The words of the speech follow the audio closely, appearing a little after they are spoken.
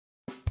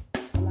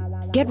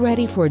Get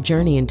ready for a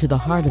journey into the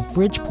heart of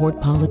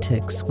Bridgeport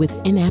politics with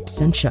In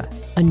Absentia,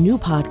 a new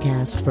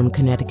podcast from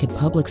Connecticut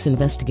Public's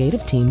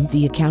investigative team,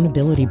 The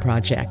Accountability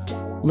Project.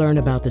 Learn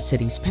about the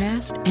city's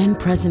past and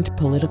present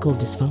political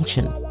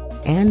dysfunction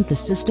and the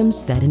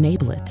systems that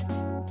enable it.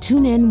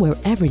 Tune in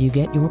wherever you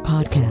get your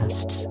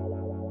podcasts.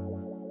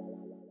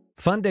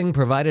 Funding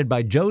provided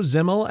by Joe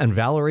Zimmel and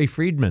Valerie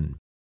Friedman.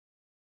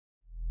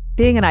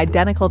 Being an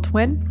identical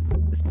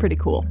twin is pretty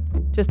cool.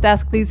 Just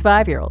ask these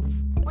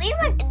 5-year-olds. We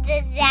look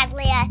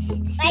exactly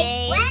the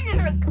same. Like when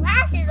her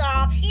glasses are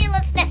off, she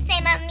looks the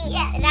same as me.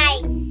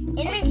 And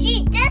then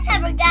she does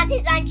have her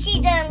glasses on,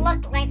 she doesn't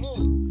look like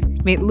me.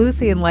 Meet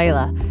Lucy and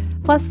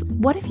Layla. Plus,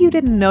 what if you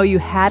didn't know you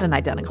had an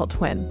identical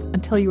twin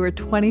until you were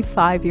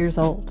 25 years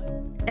old?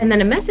 And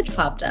then a message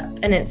popped up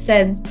and it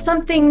said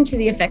something to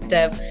the effect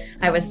of,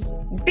 I was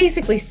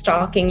basically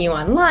stalking you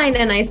online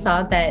and I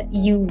saw that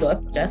you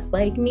look just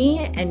like me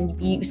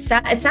and it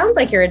sounds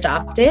like you're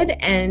adopted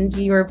and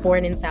you were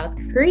born in South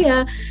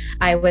Korea.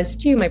 I was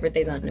too. My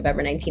birthday's on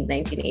November 19th,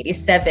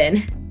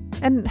 1987.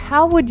 And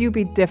how would you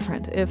be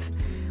different if,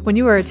 when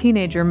you were a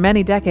teenager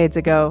many decades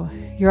ago,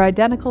 your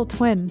identical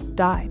twin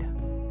died?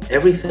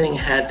 Everything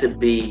had to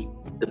be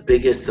the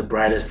biggest, the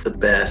brightest, the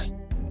best.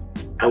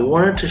 I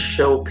wanted to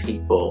show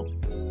people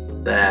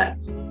that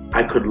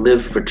I could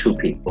live for two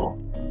people.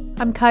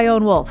 I'm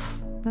Chion Wolf.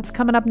 That's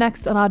coming up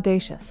next on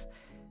Audacious,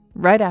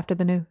 right after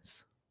the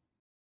news.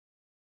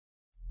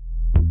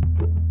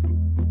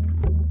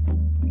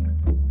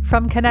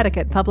 From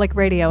Connecticut Public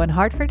Radio in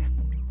Hartford,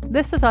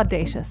 this is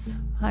Audacious.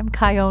 I'm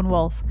Chion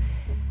Wolf.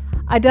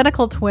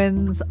 Identical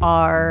twins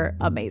are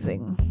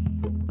amazing.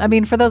 I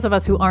mean, for those of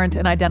us who aren't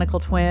an identical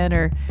twin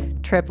or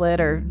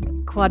triplet or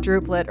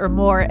quadruplet or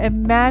more,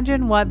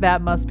 imagine what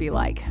that must be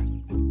like.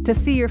 To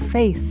see your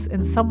face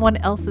in someone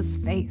else's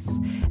face.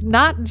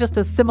 Not just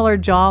a similar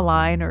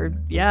jawline or,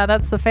 yeah,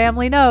 that's the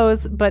family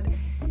nose, but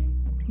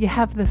you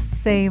have the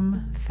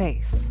same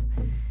face.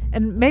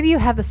 And maybe you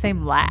have the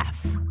same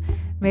laugh.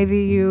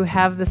 Maybe you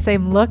have the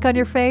same look on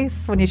your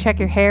face when you check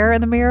your hair in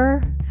the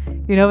mirror,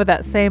 you know, with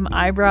that same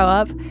eyebrow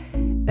up.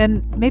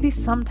 And maybe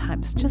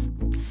sometimes, just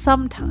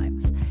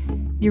sometimes,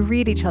 you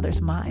read each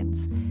other's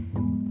minds.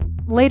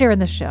 Later in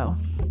the show,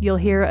 you'll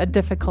hear a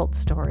difficult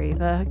story,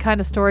 the kind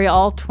of story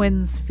all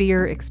twins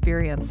fear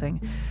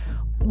experiencing.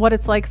 What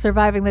it's like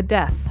surviving the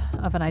death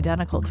of an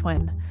identical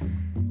twin.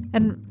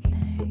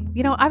 And,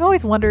 you know, I've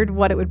always wondered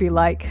what it would be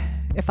like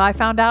if I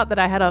found out that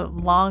I had a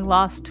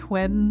long-lost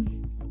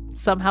twin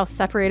somehow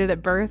separated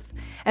at birth.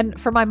 And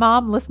for my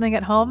mom listening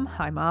at home,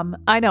 hi, Mom.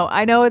 I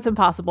know it's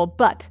impossible,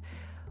 but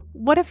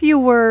what if you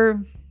were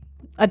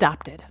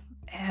adopted?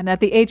 And at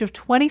the age of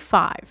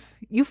 25,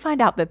 you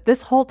find out that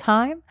this whole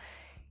time,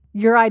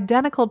 your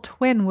identical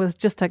twin was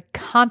just a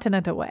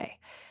continent away.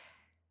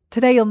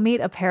 Today, you'll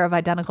meet a pair of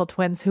identical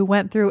twins who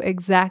went through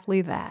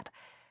exactly that.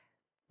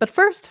 But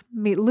first,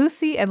 meet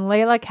Lucy and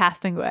Layla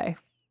Castonguay.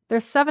 They're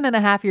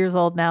 7.5 years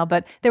old now,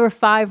 but they were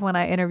 5 when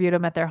I interviewed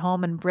them at their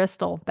home in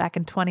Bristol back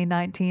in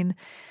 2019.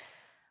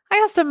 I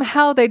asked them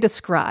how they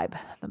describe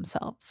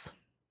themselves.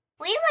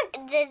 We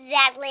look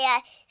exactly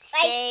the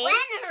same. Like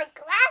when her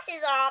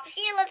glasses are off,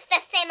 she looks the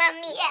same as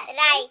me.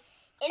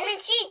 And then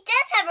she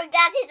does have her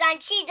glasses on,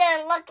 she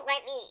doesn't look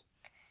like me.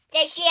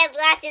 That she has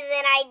glasses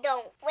and I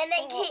don't. When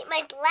I take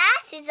my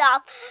glasses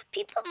off,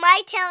 people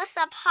might tell us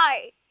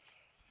apart.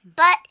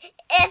 But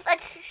if a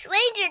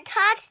stranger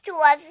talks to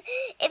us,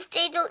 if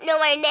they don't know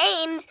our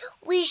names,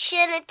 we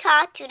shouldn't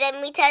talk to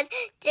them because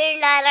they're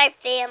not our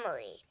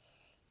family.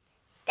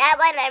 That's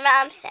what my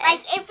mom says. Like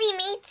if we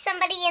meet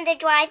somebody in the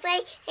driveway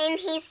and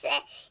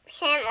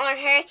him or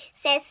her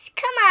says,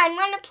 "Come on,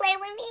 want to play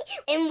with me?"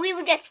 And we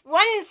would just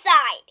run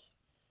inside,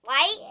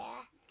 right?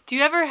 Yeah. Do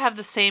you ever have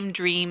the same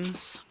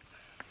dreams?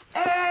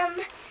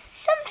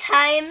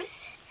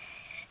 Sometimes.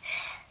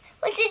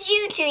 What did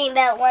you dream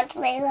about once,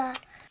 Layla?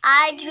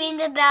 I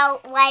dreamed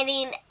about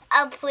riding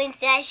a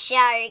princess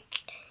shark.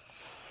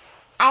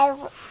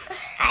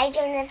 I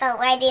dreamed about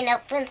riding a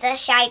princess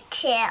shark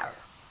too.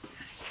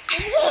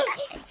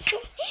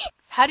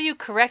 How do you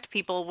correct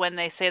people when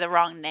they say the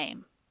wrong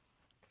name?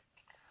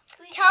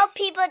 Tell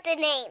people the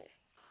name.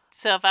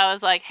 So if I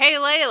was like, "Hey,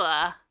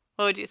 Layla,"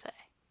 what would you say?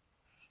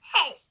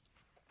 Hey,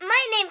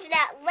 my name's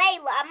not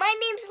Layla. My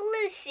name's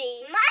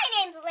Lucy.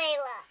 My name's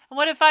Layla. And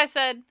what if I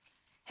said,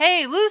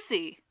 "Hey,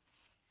 Lucy"?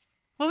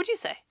 What would you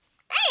say?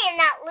 I am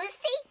not Lucy,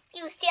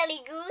 you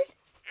silly goose.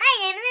 My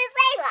name is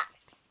Layla.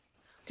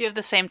 Do you have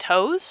the same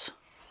toes?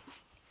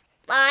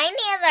 My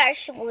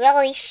nails are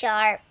really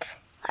sharp.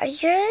 Are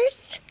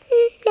yours?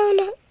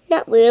 No,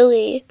 not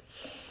really.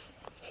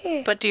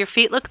 But do your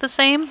feet look the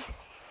same?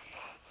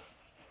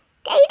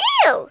 They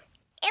do.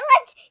 It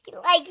looks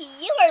like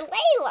you are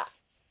Layla.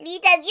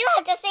 Because you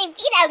have the same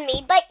feet as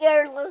me, but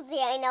you're Lucy,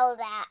 I know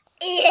that.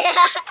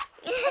 Yeah.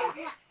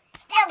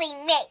 Silly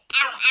me.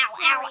 Ow, ow,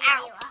 ow,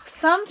 ow.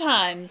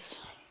 Sometimes,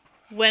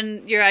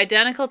 when you're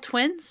identical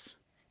twins,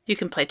 you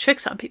can play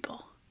tricks on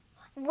people.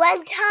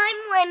 One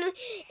time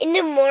in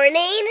the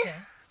morning,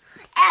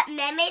 at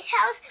Meme's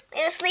house,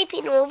 we were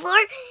sleeping over,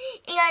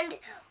 and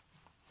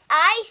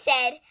I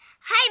said,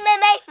 "Hi,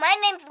 Meme, my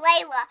name's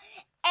Layla."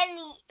 And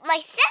my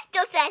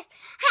sister says,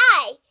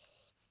 "Hi,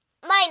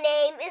 my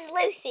name is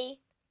Lucy."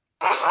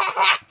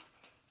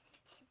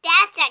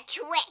 That's a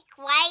trick,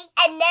 right?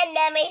 And then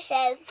Meme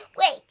says,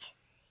 "Wait,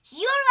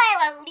 you're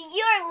Layla,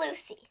 you're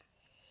Lucy."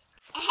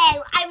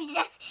 Hey, I was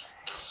just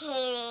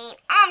kidding.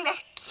 I'm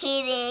just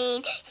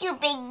kidding. You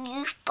big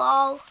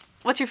goofball.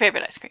 What's your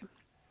favorite ice cream?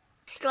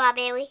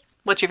 Strawberry.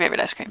 What's your favorite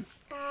ice cream?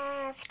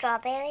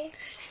 Strawberry.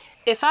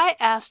 If I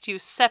asked you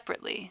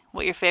separately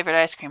what your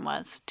favorite ice cream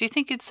was, do you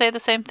think you'd say the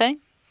same thing?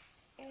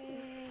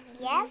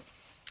 Yes.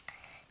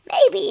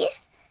 Maybe.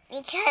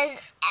 Because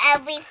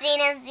everything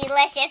is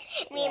delicious.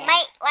 We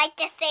might like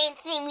the same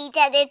thing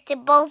because it's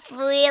both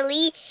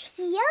really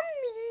yummy.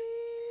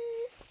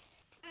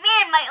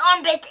 Man, my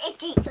armpit's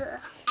itchy.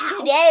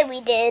 Today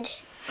we did.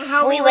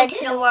 We went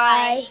to the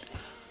Y.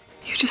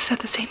 You just said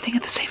the same thing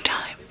at the same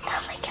time.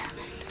 Oh my god.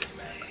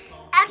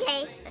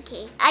 Okay.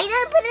 I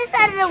didn't put this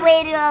on the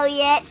radio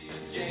yet.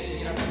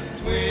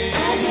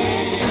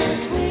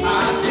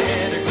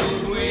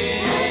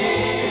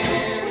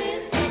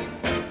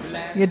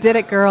 You did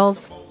it,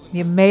 girls.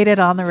 You made it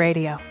on the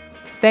radio.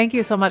 Thank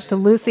you so much to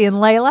Lucy and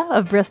Layla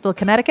of Bristol,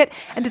 Connecticut,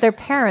 and to their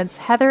parents,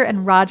 Heather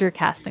and Roger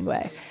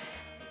Castingway.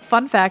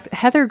 Fun fact,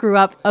 Heather grew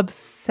up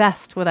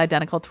obsessed with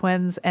identical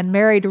twins and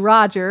married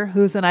Roger,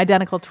 who's an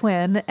identical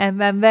twin,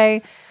 and then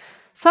they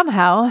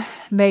somehow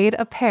made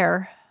a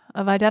pair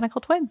of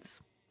identical twins.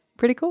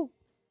 Pretty cool.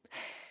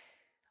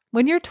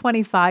 When you're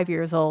 25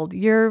 years old,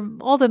 you're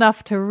old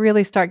enough to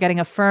really start getting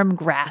a firm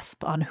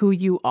grasp on who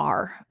you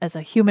are as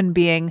a human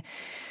being,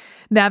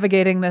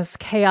 navigating this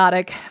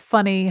chaotic,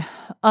 funny,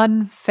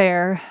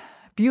 unfair,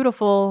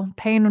 beautiful,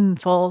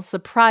 painful,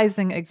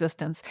 surprising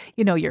existence.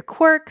 You know your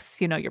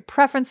quirks, you know your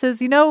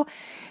preferences, you know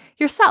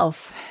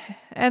yourself.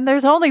 And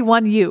there's only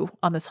one you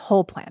on this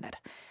whole planet.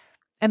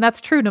 And that's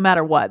true no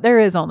matter what. There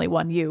is only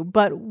one you.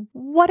 But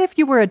what if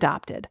you were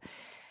adopted?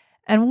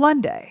 And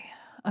one day,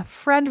 a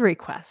friend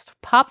request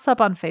pops up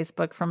on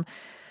Facebook from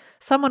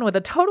someone with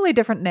a totally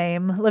different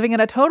name, living in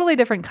a totally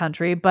different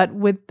country, but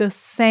with the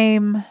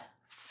same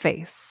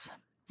face,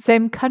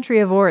 same country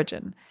of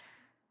origin,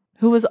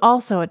 who was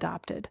also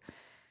adopted,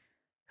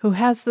 who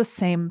has the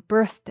same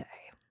birthday.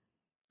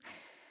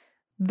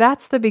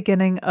 That's the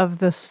beginning of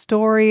the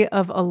story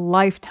of a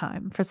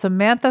lifetime for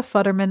Samantha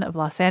Futterman of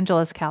Los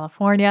Angeles,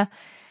 California,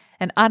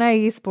 and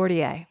Anaïs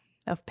Bordier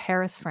of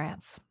Paris,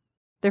 France.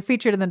 They're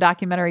featured in the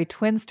documentary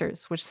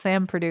Twinsters, which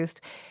Sam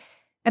produced,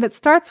 and it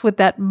starts with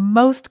that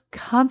most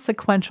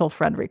consequential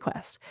friend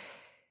request.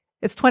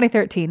 It's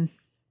 2013,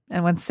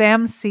 and when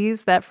Sam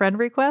sees that friend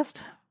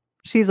request,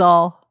 she's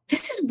all,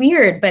 "This is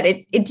weird," but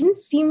it didn't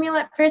seem real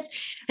at first.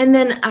 And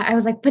then I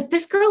was like, but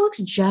this girl looks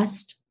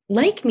just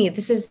like me.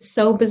 This is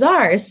so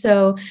bizarre.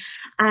 So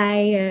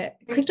I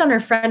clicked on her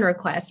friend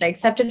request. I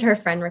accepted her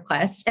friend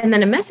request, and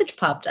then a message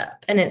popped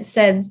up, and it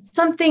said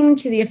something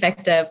to the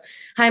effect of,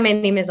 "Hi, my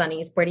name is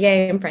Anaïs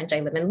Bordier. I'm French. I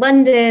live in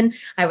London.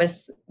 I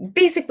was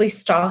basically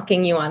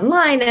stalking you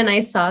online, and I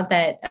saw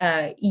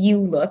that you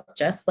look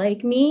just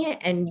like me,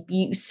 and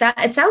it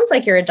sounds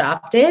like you're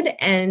adopted,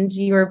 and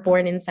you were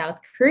born in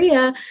South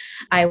Korea.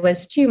 I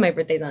was too. My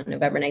birthday's on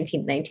November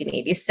 19th,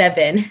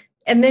 1987.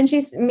 And then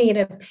she's made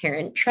a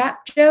Parent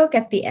Trap joke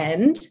at the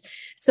end.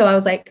 So I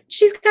was like,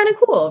 she's kind of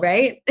cool,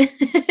 right?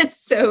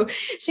 So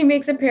she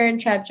makes a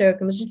Parent Trap joke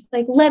and was just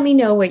like, "Let me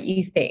know what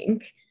you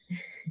think."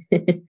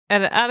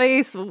 And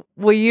Anaïs,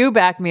 will you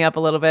back me up a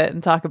little bit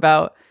and talk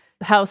about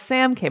how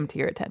Sam came to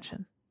your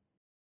attention?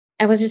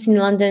 I was just in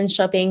London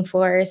shopping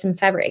for some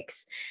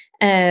fabrics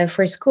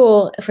for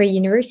school, for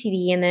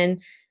university. And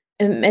then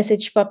a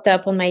message popped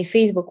up on my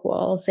Facebook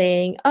wall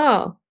saying,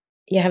 "Oh,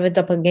 you have a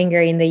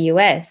doppelganger in the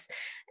US."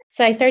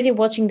 So I started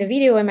watching the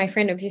video, and my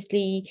friend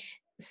obviously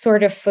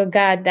sort of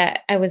forgot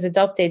that I was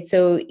adopted.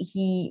 So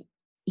he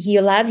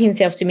allowed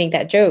himself to make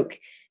that joke.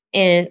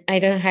 And I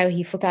don't know how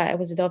he forgot I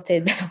was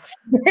adopted.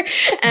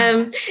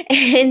 And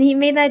he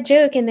made that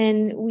joke. And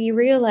then we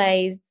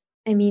realized,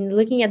 I mean,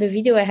 looking at the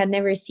video, I had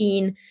never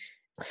seen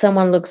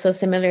someone look so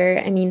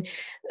similar. I mean,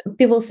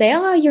 people say,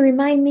 "Oh, you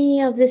remind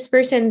me of this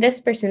person,"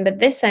 but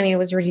this time it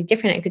was really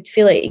different. I could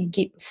feel it.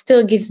 It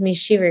still gives me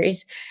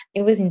shivers.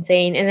 It was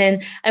insane. And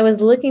then I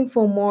was looking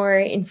for more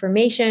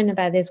information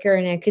about this girl,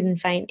 and I couldn't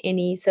find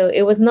any. So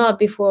it was not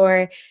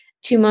before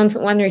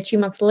 1 or 2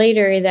 months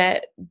later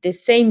that the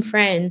same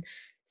friend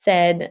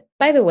said,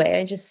 "By the way,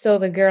 I just saw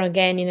the girl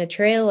again in a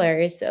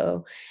trailer."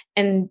 So,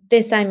 and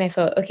this time I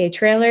thought, okay,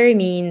 trailer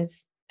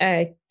means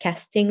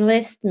casting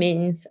list,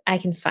 means I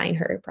can find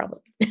her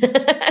probably.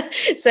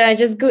 So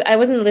I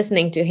wasn't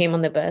listening to him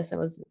on the bus.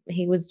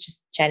 He was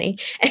just chatting.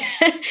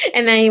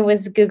 And I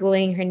was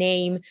Googling her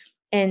name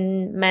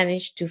and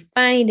managed to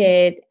find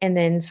it, and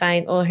then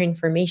find all her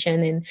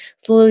information. And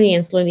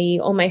slowly,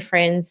 all my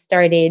friends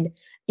started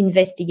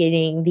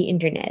investigating the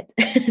internet,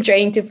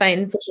 trying to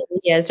find social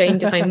media, trying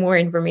to find more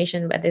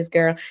information about this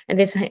girl. And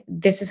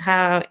this is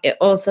how it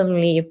all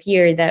suddenly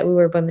appeared that we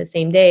were born the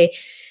same day.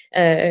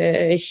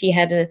 She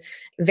had a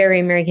very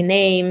American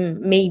name.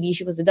 Maybe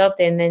she was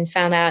adopted and then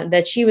found out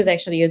that she was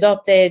actually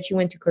adopted. She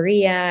went to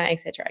Korea,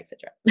 etc.,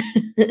 etc.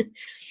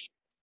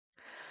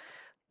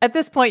 At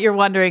this point, you're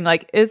wondering,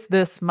 like, is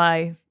this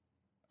my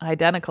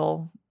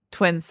identical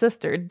twin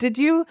sister? Did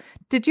you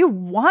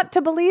want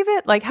to believe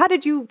it? Like, how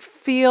did you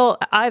feel,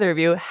 either of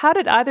you? How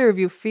did either of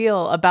you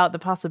feel about the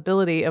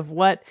possibility of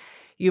what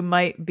you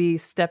might be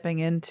stepping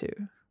into?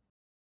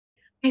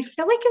 I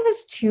feel like it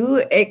was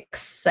too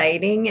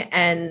exciting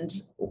and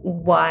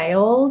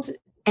wild,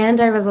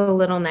 and I was a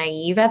little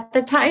naive at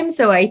the time.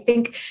 So I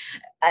think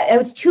I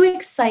was too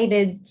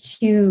excited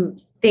to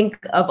think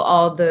of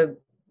all the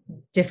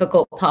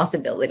difficult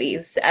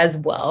possibilities as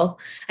well.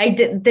 I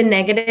did the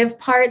negative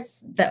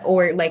parts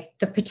or like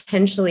the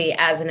potentially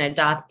as an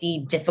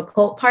adoptee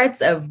difficult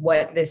parts of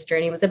what this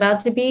journey was about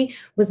to be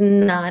was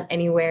not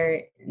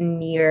anywhere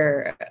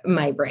near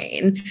my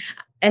brain.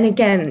 And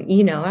again,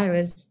 I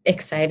was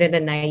excited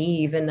and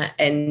naive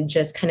and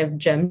just kind of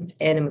jumped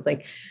in and was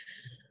like,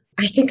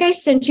 I think I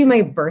sent you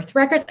my birth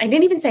records. I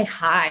didn't even say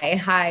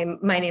hi,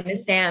 my name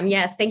is Sam.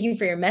 Yes, thank you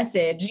for your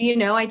message.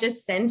 I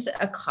just sent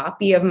a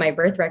copy of my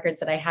birth records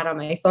that I had on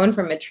my phone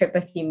from a trip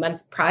a few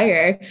months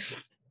prior.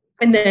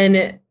 And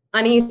then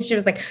Ani, she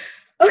was like,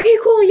 okay,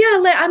 cool.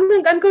 Yeah,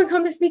 I'm going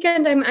home this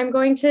weekend. I'm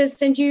going to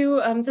send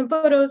you some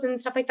photos and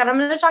stuff like that. I'm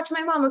going to talk to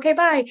my mom. Okay,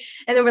 bye.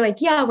 And then we're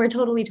like, yeah, we're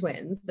totally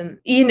twins. And,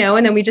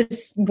 and then we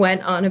just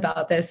went on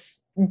about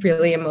this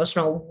really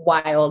emotional,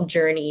 wild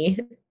journey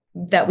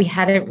that we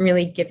hadn't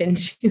really given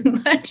too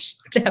much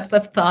depth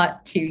of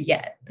thought to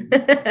yet.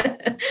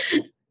 What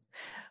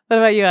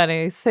about you,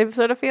 Ani? Same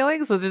sort of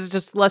feelings? Was it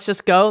just, let's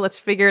just go, let's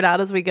figure it out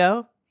as we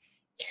go?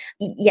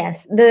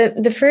 Yes.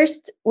 The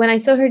first, when I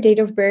saw her date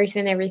of birth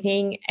and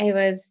everything, I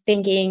was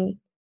thinking,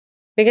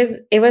 because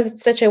it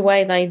was such a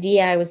wild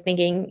idea, I was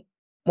thinking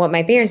what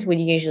my parents would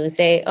usually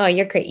say, oh,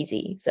 you're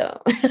crazy. So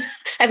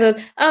I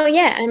thought, oh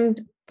yeah, I'm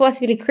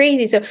possibly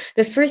crazy. So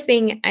the first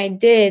thing I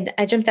did,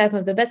 I jumped out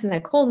of the bus and I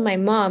called my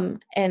mom.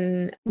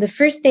 And the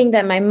first thing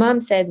that my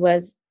mom said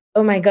was,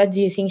 oh my God,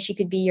 do you think she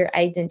could be your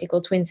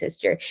identical twin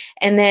sister?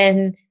 And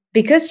then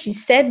because she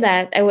said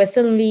that, I was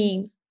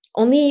suddenly,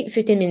 only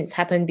 15 minutes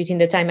happened between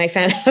the time I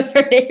found out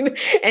her name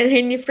and her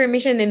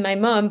information and my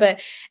mom. But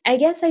I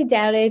guess I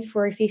doubted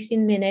for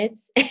 15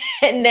 minutes.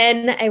 And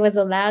then I was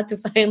allowed to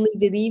finally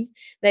believe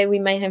that we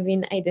might have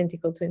been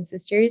identical twin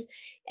sisters.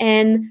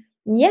 And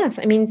yes,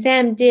 I mean,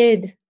 Sam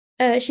did.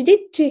 She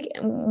did take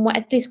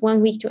at least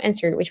 1 week to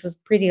answer, which was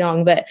pretty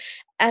long. But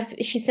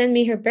she sent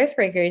me her birth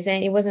records,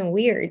 and it wasn't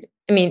weird.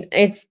 I mean,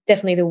 it's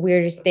definitely the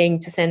weirdest thing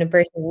to send a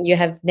person you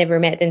have never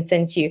met and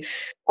send you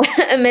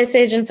a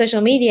message on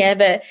social media.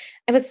 But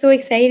I was so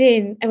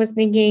excited. I was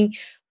thinking,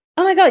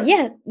 oh my God,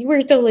 yeah,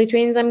 we're totally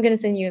twins. I'm going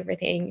to send you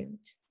everything.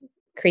 Just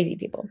crazy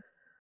people.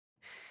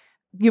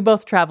 You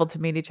both traveled to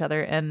meet each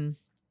other, and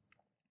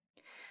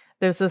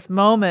there's this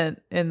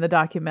moment in the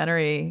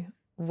documentary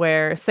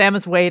where Sam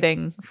is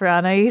waiting for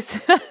Anais,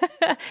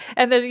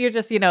 and then you're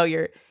just,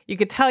 you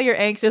could tell you're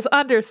anxious,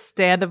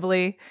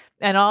 understandably,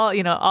 and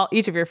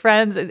each of your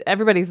friends,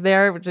 everybody's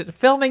there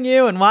filming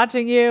you and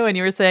watching you, and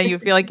you were saying you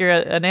feel like you're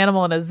an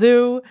animal in a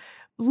zoo.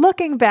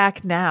 Looking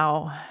back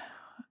now,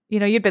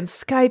 you'd been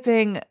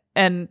Skyping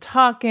and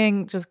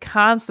talking just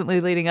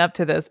constantly leading up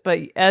to this, but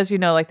as you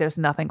know, like there's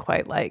nothing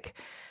quite like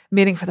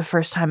meeting for the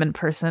first time in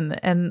person.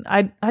 And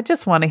I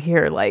just want to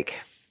hear, like,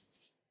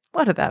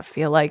 what did that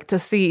feel like to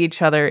see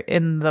each other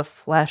in the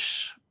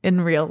flesh,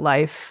 in real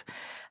life?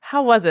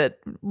 How was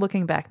it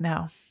looking back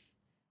now?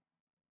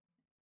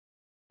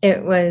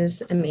 It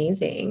was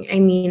amazing. I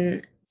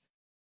mean,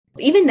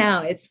 even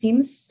now, it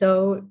seems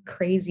so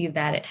crazy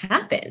that it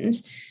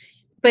happened.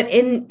 But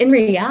in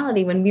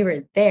reality, when we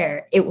were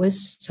there, it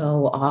was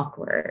so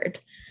awkward.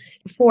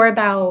 For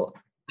about,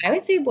 I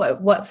would say,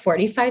 what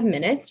 45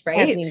 minutes,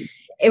 right?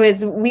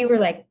 We were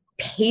like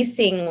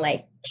pacing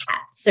like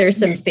cats or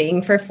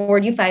something for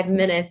 45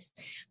 minutes.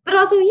 But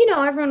also,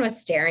 everyone was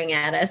staring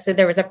at us. So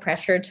there was a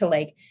pressure to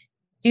like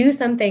do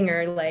something,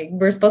 or like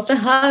we're supposed to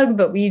hug,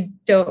 but we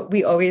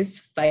always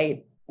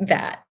fight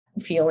that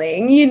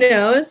feeling,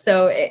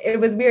 So it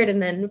was weird.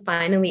 And then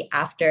finally,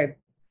 after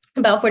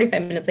about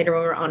 45 minutes later,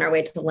 when we were on our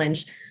way to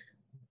lunch,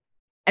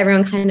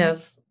 everyone kind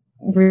of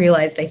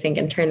realized, I think,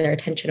 and turned their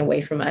attention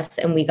away from us.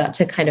 And we got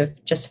to kind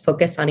of just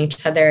focus on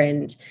each other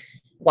and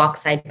walk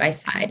side by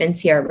side and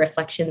see our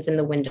reflections in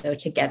the window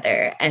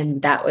together.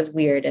 And that was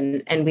weird.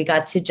 And we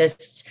got to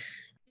just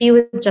be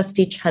with just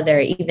each other,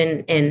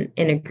 even in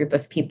a group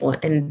of people.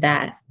 And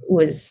that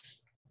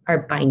was our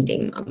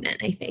binding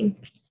moment, I think.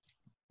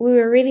 We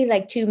were really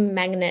like two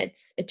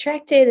magnets,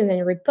 attracted and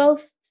then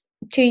repulsed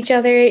to each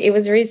other. It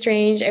was very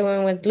strange.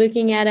 Everyone was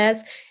looking at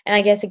us and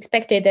I guess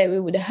expected that we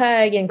would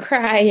hug and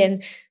cry,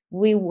 and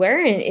we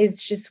weren't.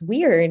 It's just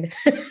weird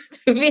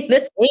to be in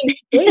the same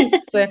place.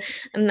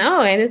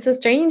 No, and it's a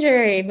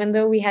stranger, even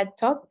though we had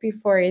talked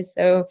before.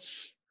 So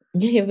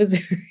it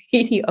was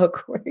really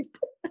awkward.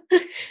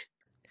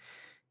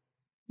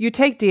 You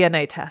take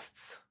DNA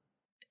tests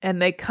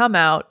and they come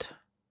out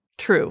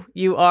true.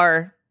 You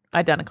are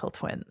identical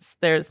twins.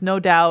 There's no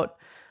doubt.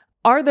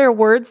 Are there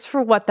words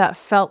for what that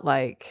felt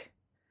like?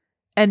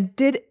 And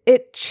did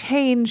it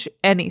change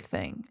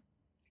anything?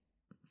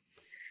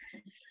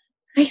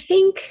 I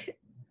think,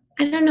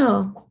 I don't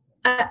know.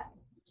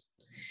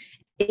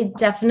 It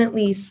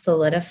definitely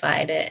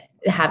solidified it,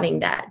 having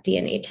that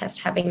DNA test,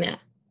 having that,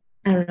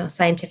 I don't know,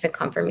 scientific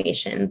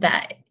confirmation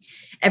that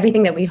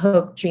everything that we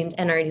hoped, dreamed,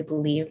 and already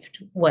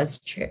believed was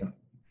true.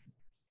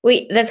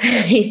 That's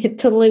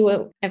totally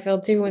what I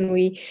felt too when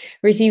we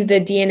received the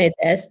DNA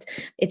test.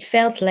 It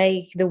felt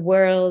like the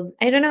world,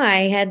 I don't know,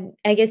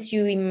 I guess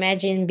you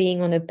imagine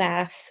being on a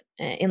path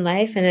in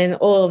life, and then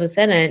all of a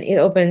sudden it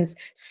opens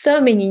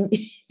so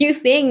many new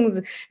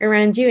things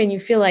around you, and you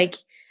feel like,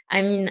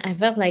 I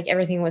felt like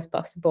everything was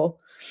possible.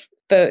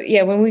 But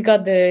yeah, when we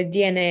got the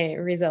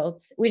DNA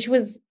results, which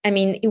was,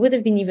 it would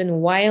have been even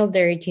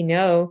wilder to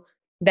know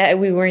that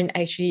we weren't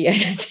actually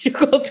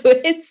identical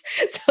twins.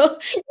 So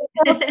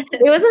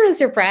it wasn't a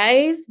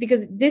surprise,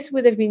 because this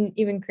would have been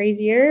even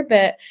crazier,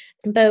 but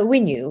we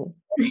knew.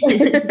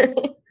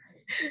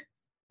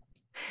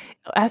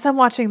 As I'm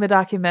watching the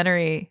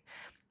documentary,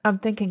 I'm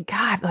thinking,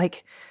 God,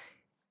 like,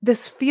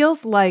 this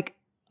feels like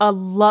a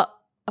love.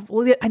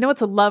 Well, I know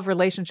it's a love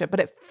relationship, but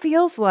it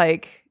feels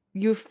like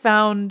you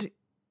found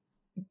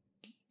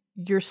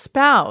your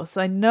spouse.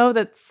 I know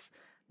that's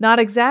not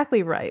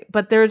exactly right,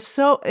 but there's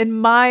in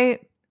my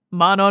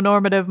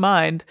mononormative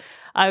mind,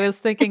 I was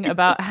thinking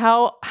about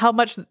how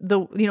much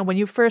when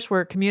you first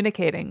were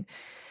communicating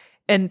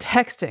and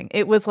texting,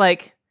 it was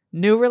like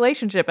new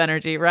relationship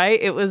energy,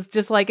 right? It was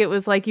like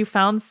you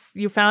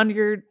found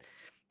your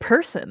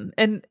person,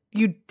 and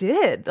you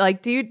did.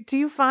 Like, do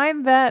you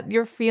find that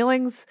your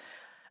feelings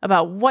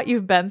about what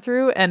you've been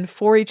through and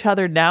for each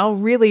other now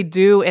really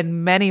do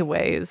in many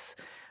ways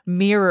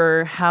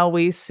mirror how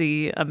we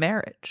see a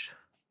marriage?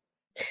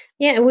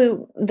 Yeah,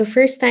 the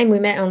first time we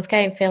met on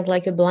Skype felt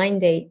like a blind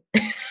date.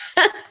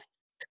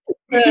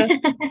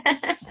 I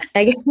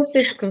guess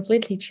it's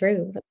completely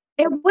true.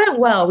 It went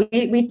well.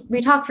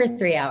 We talked for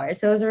 3 hours,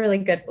 so it was a really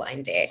good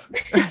blind date.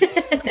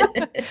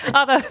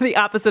 Although the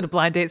opposite of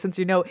blind date, since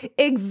you know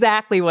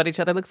exactly what each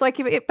other looks like.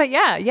 But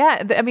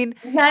yeah.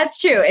 That's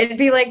true. It'd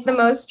be like the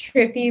most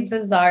trippy,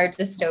 bizarre,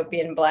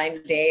 dystopian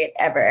blind date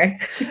ever.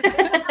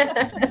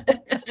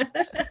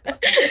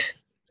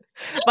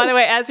 By the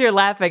way, as you're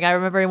laughing, I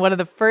remember one of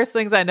the first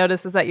things I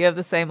noticed is that you have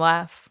the same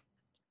laugh.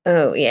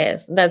 Oh,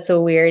 yes. That's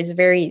so weird.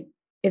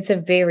 It's a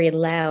very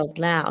loud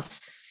laugh.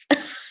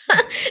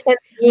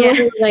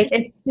 Yeah, like,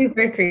 it's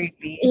super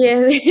creepy.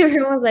 Yeah,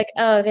 everyone's like,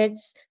 oh,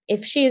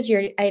 if she is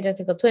your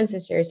identical twin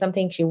sister,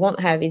 something she won't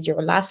have is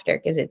your laughter,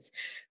 because it's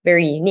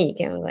very unique.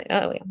 And I was like,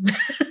 oh, yeah.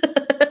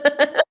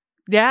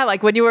 Yeah,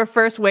 like when you were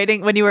first going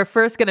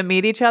to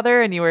meet each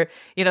other, and you were,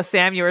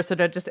 Sam, you were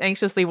sort of just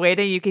anxiously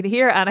waiting. You could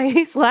hear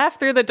Anais laugh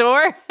through the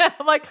door.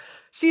 I'm like,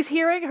 she's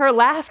hearing her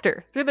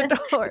laughter through the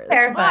door.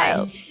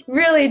 Terrifying.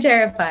 Really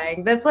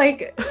terrifying. That's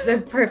like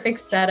the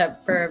perfect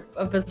setup for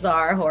a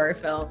bizarre horror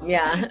film.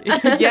 Yeah.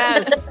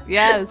 Yes.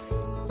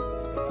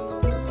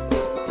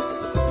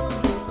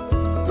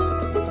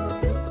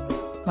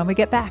 When we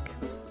get back,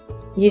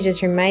 you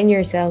just remind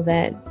yourself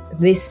that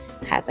this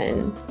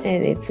happened,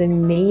 and it's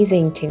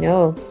amazing to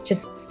know.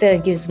 Just still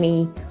gives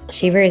me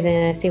shivers,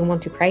 and I still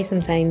want to cry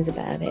sometimes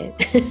about it.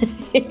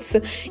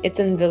 It's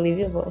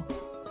unbelievable.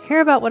 Hear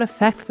about what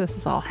effect this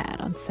has all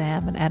had on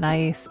Sam and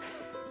Anais.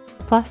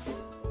 Plus,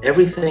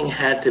 everything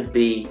had to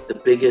be the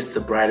biggest,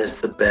 the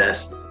brightest, the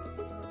best.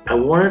 I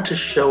wanted to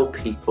show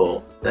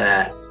people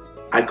that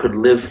I could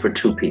live for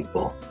two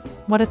people.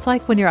 What it's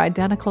like when your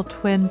identical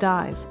twin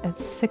dies at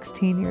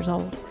 16 years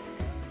old.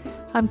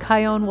 I'm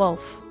Chion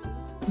Wolf.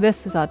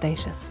 This is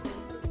Audacious.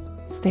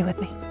 Stay with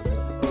me.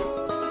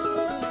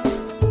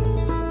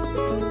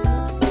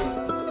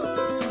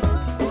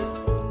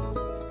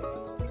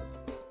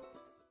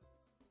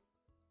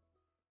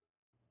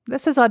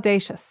 This is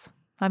Audacious.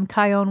 I'm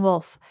Chion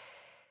Wolf.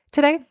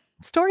 Today,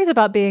 stories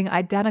about being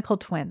identical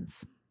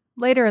twins.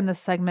 Later in this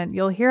segment,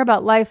 you'll hear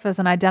about life as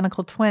an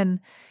identical twin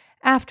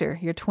after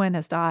your twin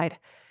has died.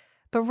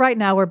 But right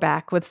now we're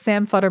back with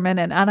Sam Futterman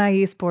and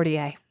Anais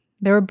Bordier.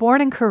 They were born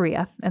in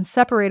Korea and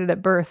separated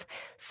at birth.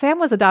 Sam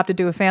was adopted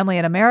to a family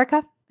in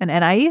America, and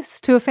Anais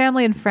to a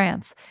family in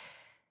France.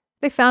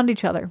 They found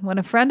each other when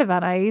a friend of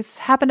Anais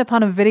happened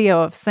upon a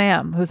video of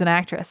Sam, who's an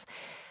actress.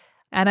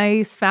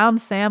 Anais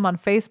found Sam on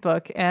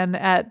Facebook, and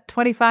at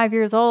 25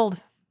 years old,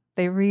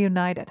 they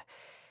reunited.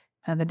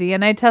 And the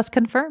DNA test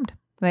confirmed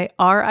they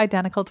are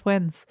identical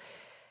twins.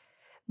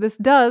 This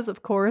does,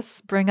 of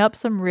course, bring up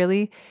some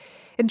really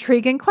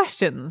intriguing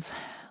questions.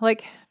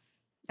 Like,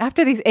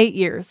 after these 8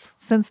 years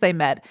since they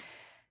met,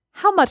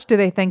 how much do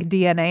they think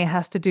DNA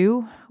has to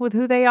do with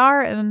who they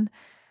are, and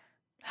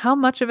how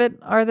much of it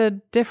are the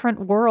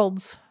different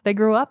worlds they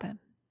grew up in?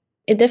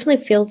 It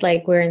definitely feels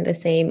like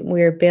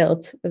we're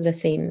built with the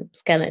same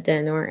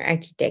skeleton or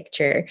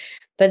architecture.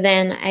 But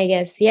then I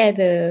guess,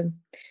 just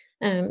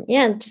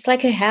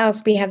like a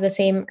house, we have the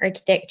same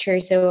architecture.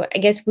 So I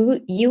guess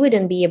you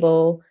wouldn't be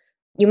able,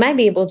 you might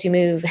be able to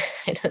move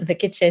the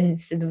kitchen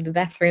instead of the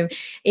bathroom.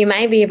 You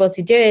might be able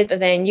to do it, but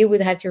then you would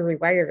have to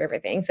rewire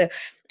everything. So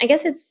I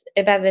guess it's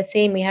about the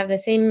same. We have the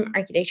same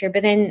architecture,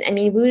 but then, I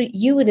mean,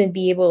 you wouldn't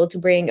be able to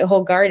bring a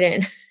whole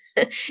garden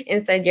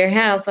inside your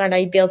house or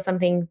like build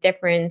something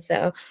different.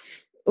 So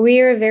we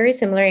are very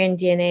similar in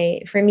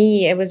DNA. For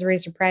me, I was very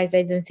surprised.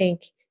 I didn't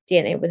think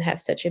DNA would have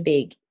such a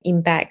big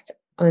impact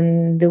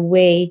on the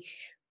way,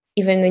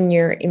 even in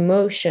your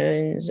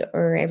emotions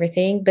or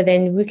everything. But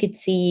then we could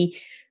see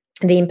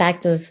the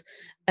impact of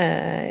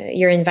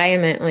your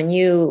environment on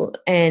you.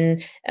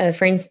 And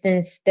for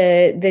instance,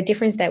 the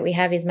difference that we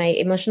have is my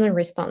emotional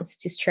response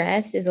to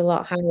stress is a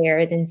lot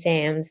higher than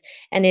Sam's.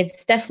 And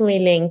it's definitely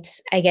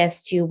linked, I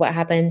guess, to what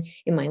happened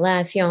in my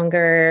life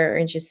younger,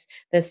 and just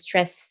the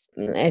stress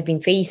I've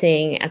been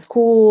facing at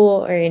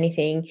school or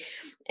anything,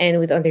 and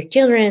with other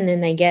children.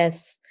 And I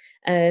guess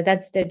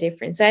that's the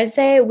difference. So I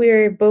say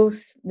we're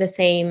both the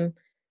same.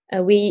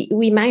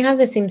 We might have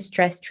the same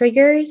stress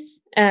triggers,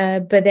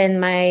 but then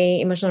my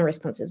emotional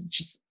response is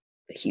just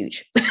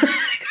huge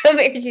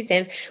compared to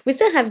Sam's. We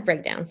still have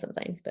breakdowns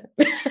sometimes, but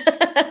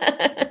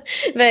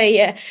but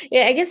yeah,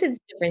 I guess it's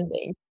different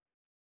things.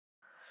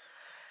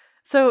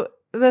 So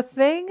the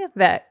thing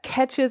that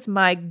catches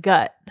my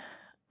gut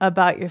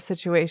about your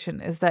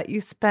situation is that you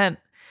spent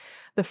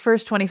the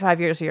first 25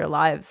 years of your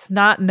lives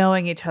not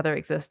knowing each other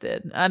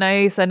existed. And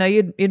I know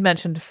you'd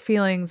mentioned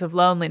feelings of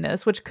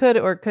loneliness, which could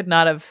or could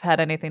not have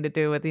had anything to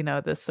do with,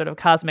 this sort of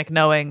cosmic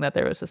knowing that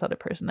there was this other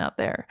person out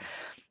there.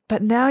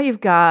 But now you've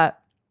got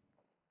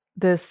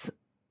this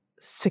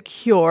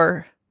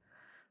secure,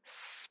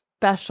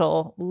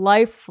 special,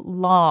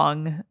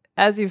 lifelong,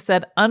 as you've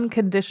said,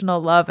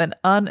 unconditional love and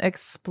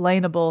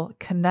unexplainable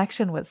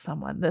connection with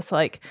someone. This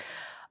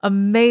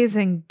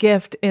amazing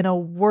gift in a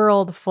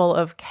world full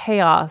of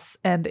chaos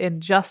and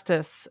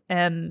injustice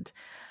and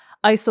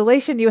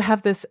isolation. You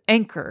have this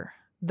anchor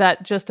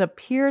that just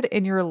appeared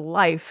in your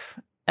life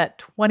at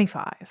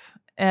 25.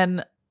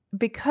 And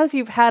because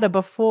you've had a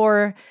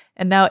before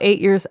and now 8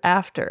 years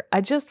after,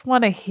 I just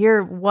want to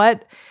hear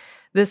what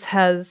this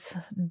has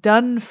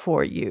done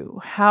for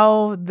you,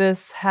 how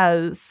this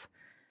has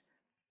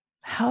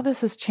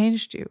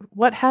changed you.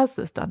 What has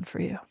this done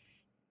for you?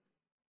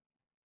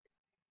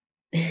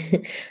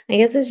 I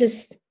guess it's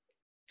just,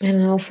 I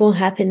don't know, full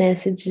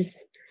happiness. It's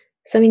just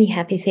so many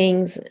happy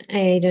things.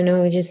 I don't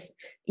know, yes,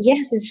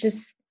 it's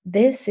just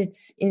this.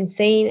 It's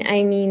insane.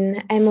 I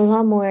mean, I'm a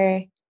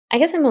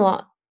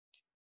lot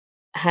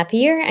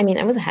happier. I mean,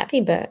 I was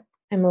happy, but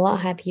I'm a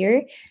lot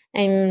happier.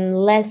 I'm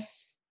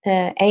less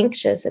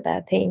anxious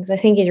about things. I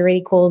think it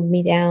really cooled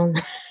me down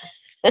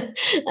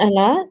a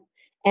lot.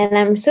 And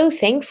I'm so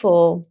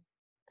thankful.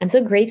 I'm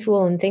so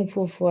grateful and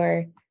thankful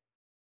for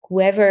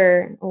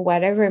whoever or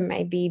whatever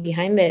might be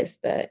behind this.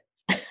 But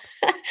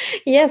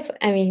yes,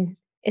 I mean,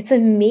 it's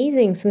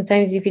amazing.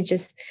 Sometimes you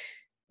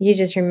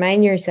just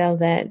remind yourself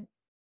that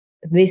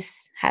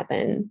this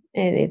happened,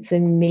 and it's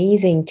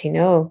amazing to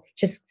know.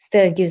 Just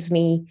still gives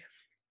me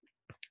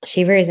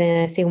shivers,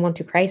 and I still want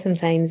to cry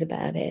sometimes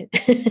about it.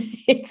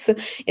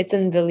 It's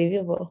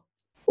unbelievable.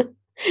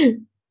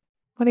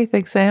 What do you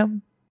think,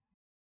 Sam?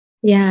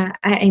 Yeah,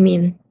 I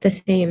mean, the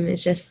same.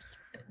 It's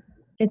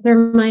a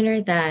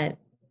reminder that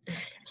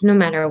no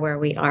matter where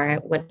we are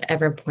at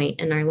whatever point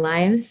in our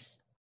lives,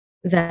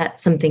 that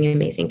something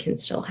amazing can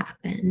still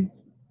happen.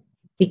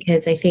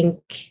 Because I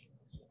think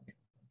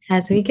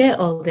as we get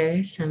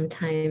older,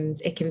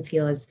 sometimes it can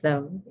feel as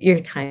though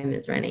your time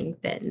is running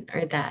thin,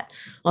 or that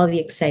all the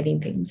exciting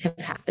things have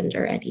happened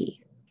already.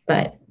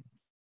 But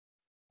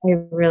I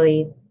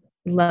really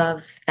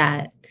love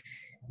that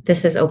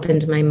this has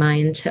opened my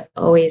mind to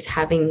always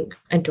having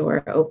a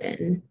door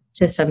open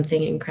to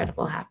something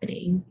incredible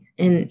happening.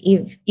 And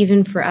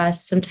even for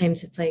us,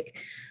 sometimes it's like,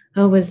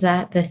 oh, was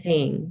that the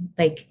thing?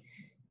 Like,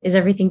 is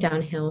everything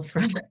downhill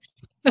from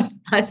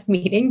us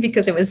meeting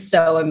because it was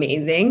so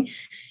amazing,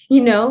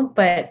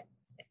 but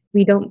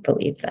we don't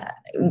believe that.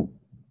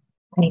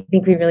 I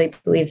think we really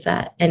believe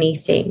that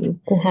anything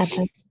can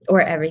happen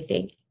or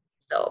everything is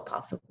still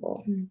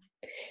possible.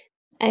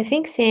 I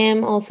think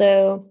Sam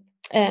also,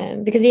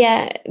 because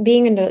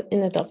being an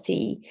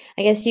adoptee,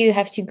 I guess you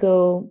have to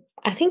go,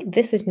 I think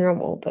this is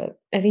normal, but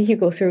I think you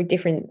go through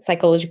different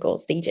psychological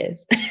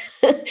stages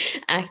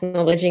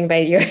acknowledging by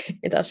your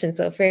adoption.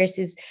 So first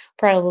is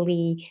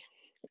probably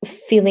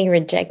feeling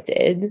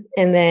rejected,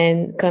 and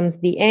then comes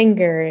the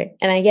anger.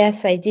 And I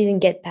guess I didn't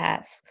get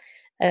past.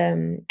 I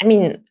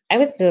mean, I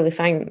was totally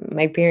fine.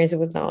 My parents, it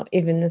was not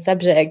even the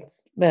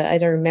subject, but I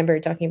don't remember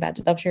talking about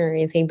adoption or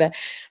anything. But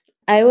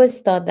I always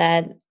thought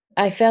that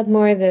I felt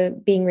more the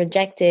being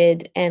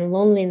rejected and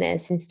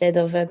loneliness instead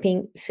of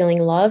feeling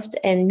loved.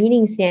 And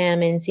meeting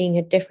Sam and seeing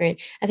her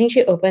different, I think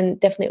she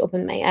definitely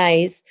opened my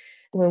eyes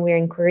when we were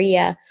in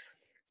Korea,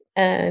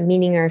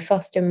 meeting our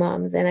foster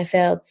moms. And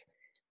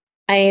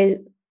I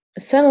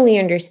suddenly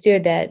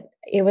understood that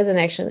it was an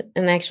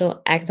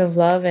actual act of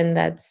love, and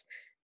that's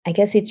I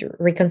guess it's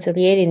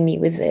reconciliated me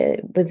with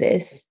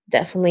this,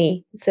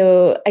 definitely.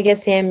 So I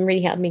guess Sam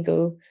really helped me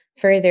go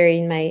further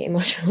in my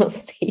emotional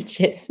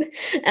stages.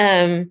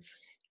 And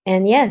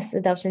yes,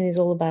 adoption is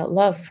all about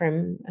love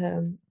from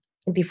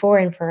before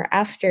and for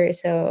after.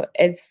 So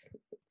it's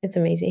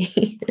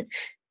amazing.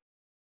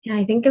 Yeah,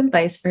 I think and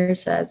vice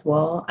versa as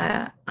well.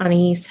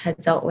 Anais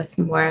had dealt with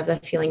more of the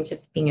feelings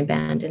of being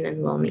abandoned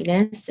and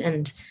loneliness,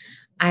 and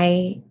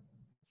I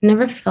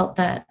never felt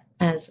that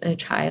as a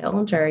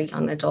child or a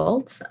young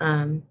adult.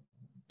 And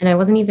I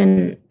wasn't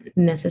even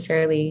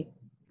necessarily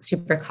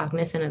super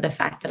cognizant of the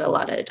fact that a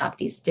lot of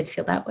adoptees did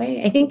feel that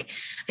way. I think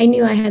I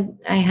knew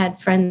I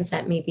had friends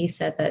that maybe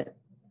said that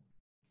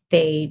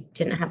they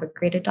didn't have a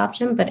great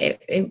adoption, but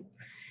it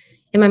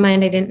in my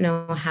mind, I didn't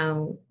know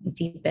how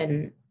deep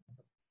and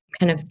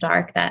kind of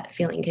dark that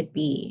feeling could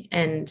be.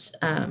 And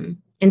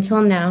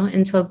until now,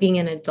 until being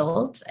an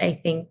adult, I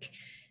think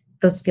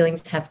those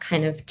feelings have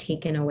kind of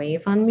taken a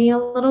wave on me a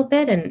little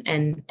bit,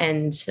 and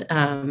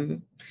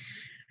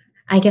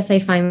I guess I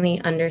finally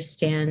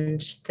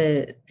understand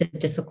the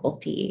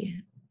difficulty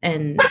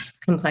and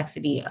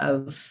complexity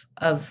of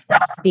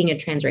being a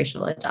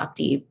transracial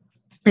adoptee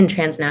and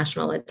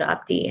transnational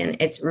adoptee, and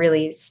it's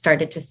really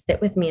started to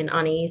sit with me. And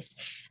Anais,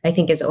 I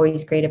think, is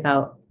always great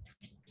about.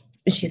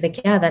 She's like,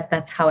 yeah,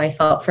 that's how I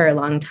felt for a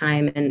long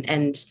time,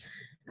 and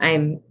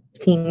I'm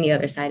seeing the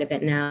other side of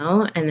it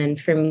now. And then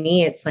for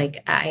me, it's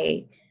like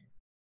Anais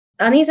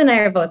and I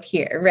are both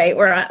here, right?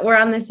 We're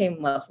on the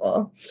same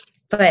level,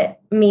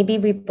 but maybe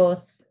we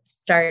both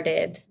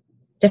started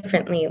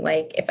differently.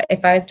 Like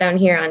if I was down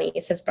here,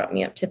 Anais has brought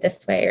me up to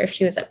this way, or if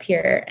she was up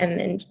here, and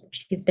then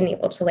she's been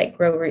able to like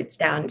grow roots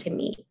down to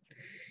me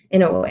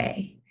in a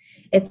way.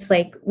 It's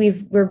like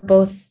we're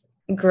both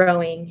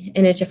growing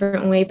in a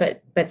different way,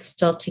 but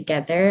still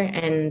together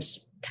and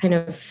kind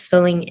of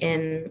filling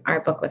in our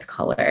book with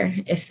color,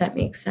 if that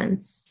makes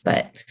sense.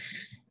 But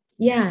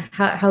yeah,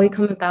 how we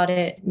come about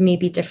it may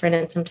be different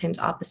and sometimes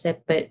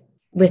opposite, but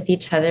with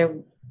each other,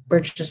 we're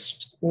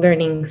just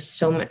learning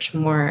so much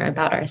more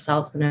about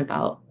ourselves and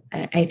about,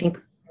 I think,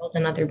 the world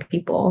and other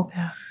people.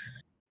 Yeah.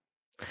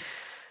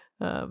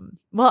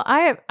 Well,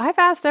 I've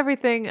asked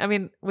everything. I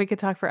mean, we could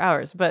talk for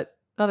hours, but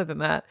other than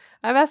that,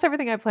 I've asked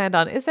everything I planned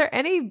on. Is there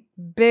any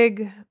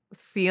big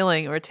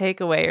feeling or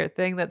takeaway or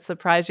thing that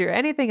surprised you, or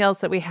anything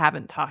else that we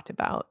haven't talked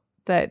about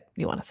that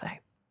you want to say?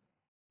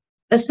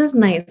 This is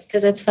nice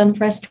because it's fun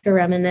for us to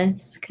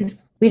reminisce,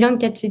 because we don't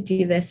get to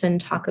do this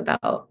and talk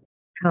about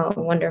how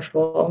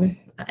wonderful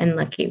and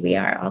lucky we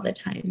are all the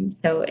time.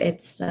 So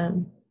it's, I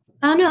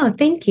don't know,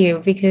 thank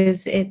you,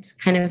 because it's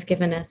kind of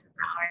given us an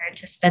hour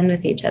to spend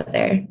with each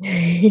other.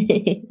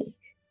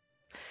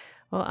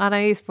 Well,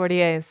 Anais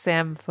Fortier,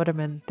 Sam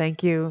Futterman,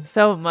 thank you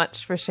so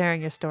much for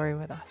sharing your story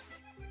with us.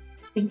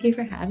 Thank you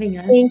for having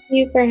us. Thank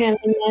you for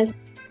having us.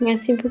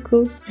 Merci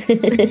beaucoup.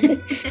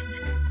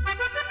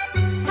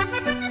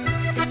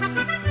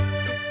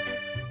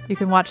 You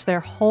can watch their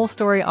whole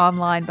story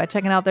online by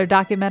checking out their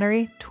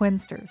documentary,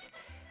 Twinsters.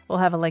 We'll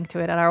have a link to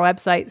it at our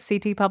website,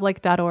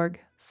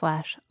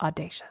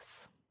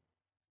 ctpublic.org/audacious.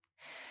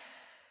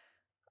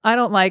 I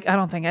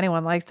don't think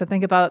anyone likes to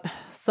think about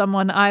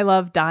someone I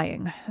love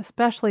dying,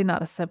 especially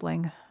not a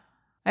sibling.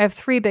 I have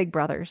 3 big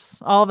brothers,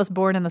 all of us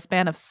born in the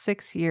span of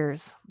 6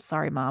 years.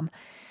 Sorry, Mom.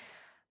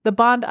 The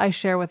bond I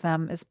share with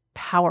them is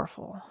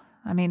powerful.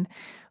 I mean,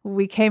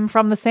 we came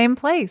from the same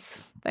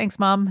place. Thanks,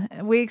 Mom.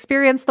 We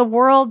experienced the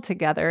world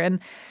together, and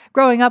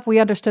growing up, we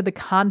understood the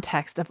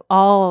context of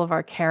all of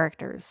our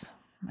characters.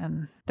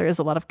 And there is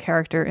a lot of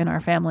character in our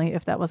family,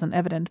 if that wasn't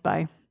evident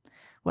by,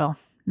 well,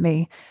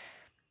 me.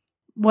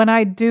 When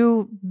I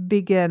do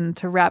begin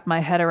to wrap my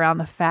head around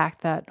the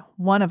fact that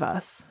one of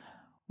us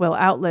will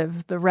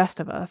outlive the rest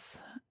of us,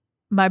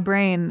 my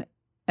brain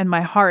and my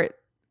heart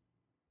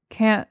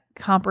can't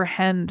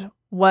comprehend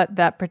what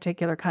that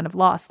particular kind of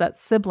loss, that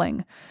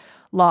sibling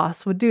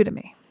loss, would do to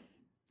me,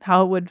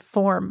 how it would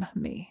form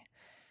me.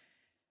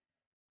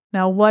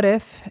 Now, what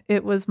if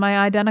it was my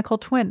identical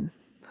twin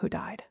who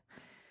died?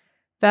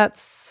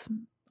 That's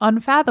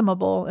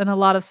unfathomable in a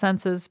lot of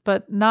senses,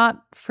 but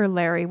not for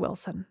Larry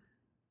Wilson.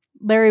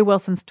 Larry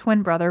Wilson's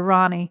twin brother,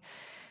 Ronnie,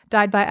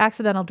 died by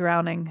accidental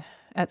drowning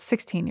at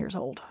 16 years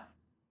old,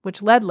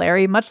 which led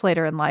Larry, much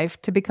later in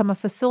life, to become a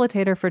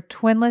facilitator for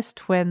Twinless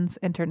Twins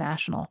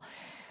International.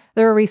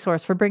 They're a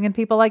resource for bringing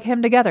people like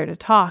him together to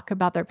talk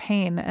about their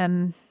pain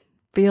and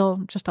feel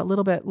just a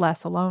little bit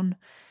less alone.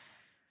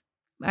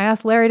 I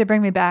asked Larry to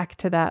bring me back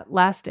to that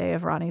last day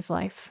of Ronnie's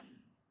life.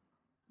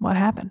 What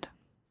happened?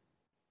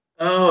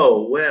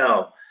 Oh,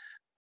 well,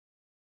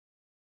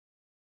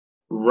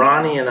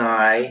 Ronnie and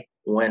I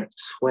went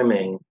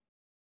swimming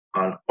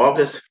on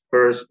August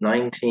 1st,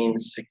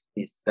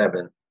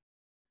 1967,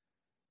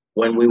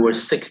 when we were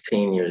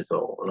 16 years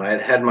old. And I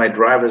had had my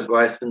driver's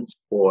license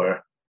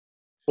for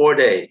 4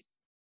 days.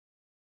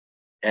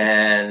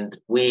 And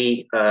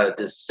we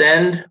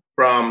descend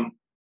from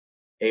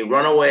a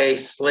runaway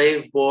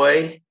slave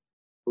boy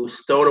who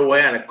stowed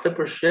away on a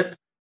clipper ship.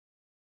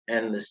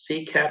 And the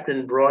sea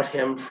captain brought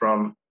him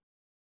from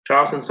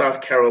Charleston,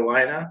 South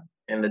Carolina.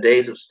 in the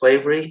days of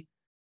slavery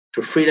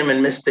to freedom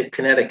in Mystic,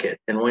 Connecticut.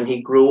 And when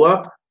he grew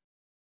up,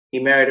 he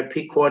married a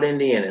Pequot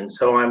Indian. And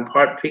so I'm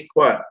part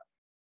Pequot,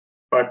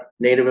 part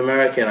Native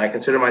American. I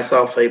consider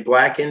myself a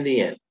Black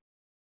Indian.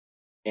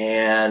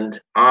 And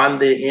on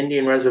the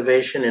Indian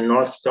reservation in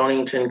North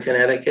Stonington,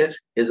 Connecticut,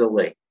 is a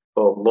lake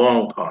called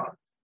Long Pond.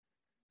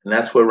 And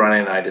that's where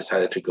Ronnie and I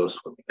decided to go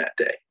swimming that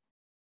day.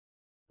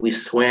 We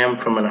swam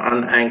from an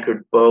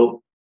unanchored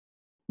boat.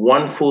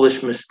 One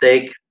foolish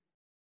mistake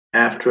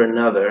after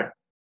another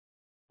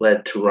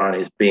led to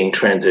Ronnie's being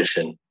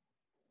transitioned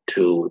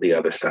to the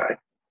other side.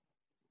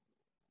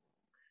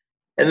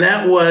 And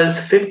that was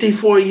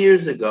 54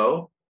 years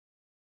ago.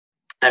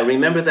 I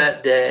remember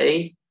that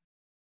day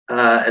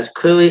as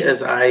clearly as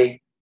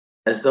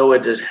though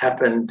it had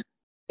happened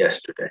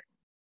yesterday.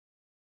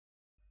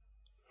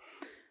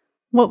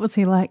 What was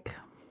he like?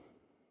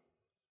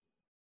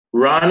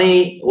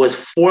 Ronnie was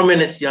 4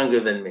 minutes younger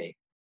than me.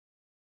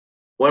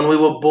 When we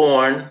were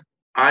born,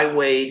 I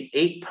weighed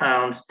 8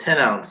 pounds, 10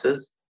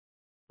 ounces.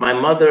 My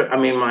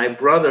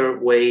brother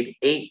weighed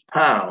 8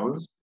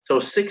 pounds, so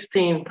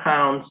 16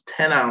 pounds,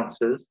 10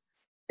 ounces,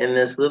 and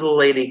this little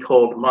lady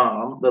called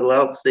Mom, little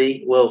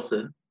Elsie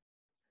Wilson.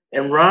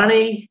 And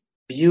Ronnie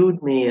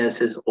viewed me as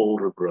his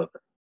older brother.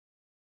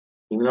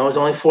 Even though it was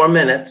only 4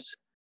 minutes,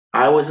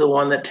 I was the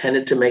one that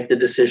tended to make the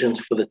decisions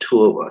for the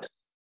two of us.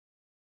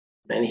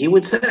 And he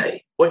would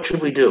say, "What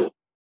should we do?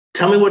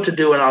 Tell me what to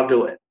do and I'll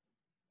do it."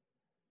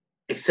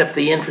 Except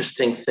the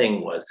interesting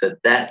thing was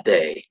that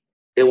day,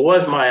 it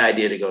was my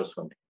idea to go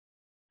swimming,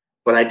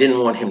 but I didn't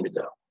want him to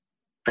go.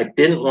 I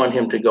didn't want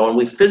him to go, and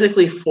we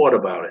physically fought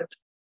about it.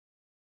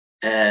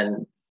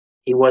 And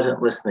he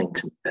wasn't listening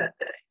to me that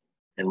day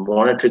and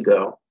wanted to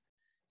go.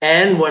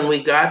 And when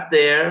we got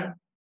there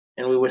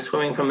and we were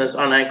swimming from this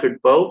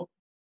unanchored boat,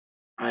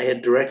 I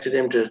had directed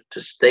him to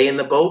stay in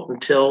the boat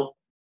until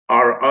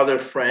our other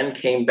friend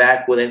came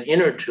back with an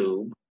inner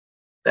tube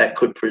that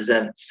could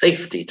present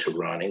safety to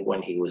Ronnie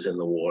when he was in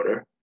the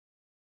water.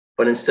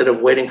 But instead of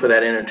waiting for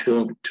that inner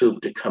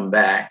tube to come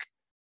back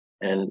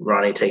and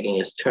Ronnie taking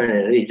his turn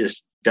in it, he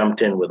just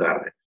jumped in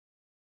without it.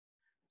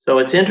 So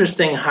it's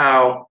interesting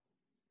how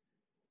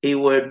he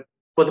would,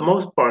 for the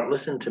most part,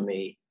 listen to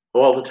me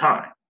all the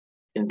time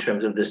in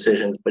terms of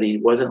decisions, but he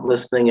wasn't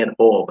listening at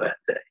all that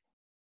day.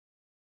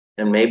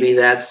 And maybe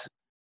that's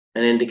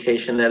an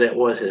indication that it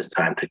was his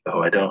time to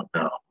go. I don't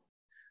know.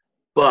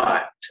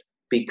 But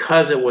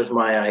because it was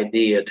my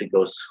idea to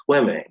go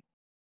swimming,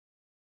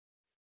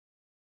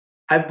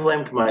 I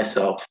blamed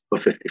myself for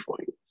 54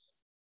 years.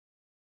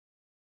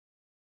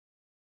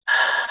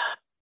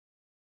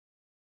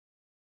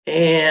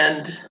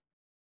 And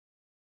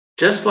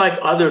just like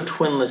other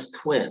twinless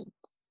twins,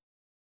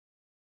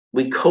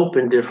 we cope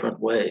in different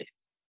ways.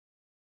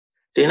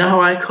 Do you know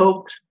how I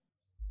coped?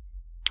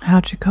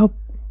 How'd you cope?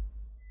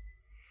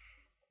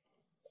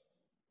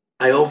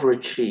 I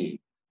overachieved.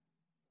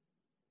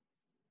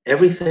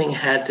 Everything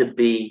had to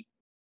be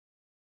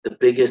the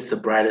biggest, the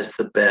brightest,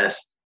 the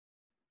best.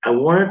 I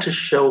wanted to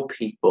show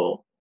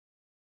people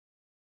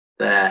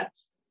that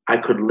I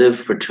could live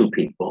for two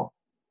people.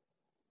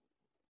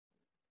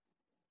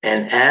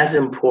 And as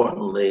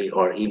importantly,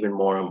 or even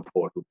more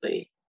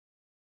importantly,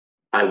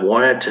 I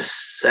wanted to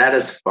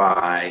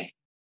satisfy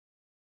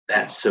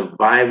that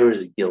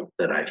survivor's guilt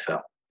that I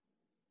felt.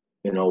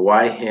 You know,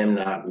 why him,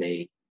 not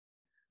me?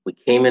 We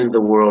came into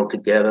the world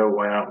together.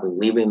 Why aren't we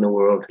leaving the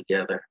world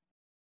together?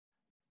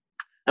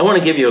 I want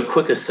to give you a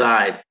quick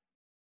aside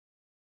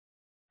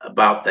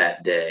about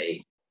that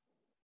day.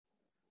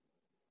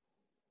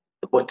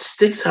 What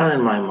sticks out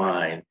in my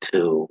mind,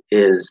 too,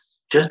 is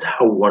just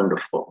how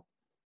wonderful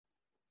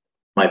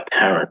my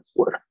parents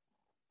were.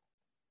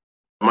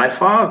 My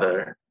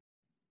father,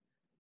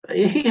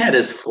 he had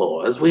his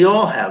flaws. We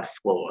all have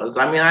flaws.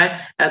 I mean,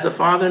 as a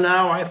father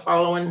now, I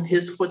follow in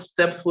his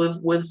footsteps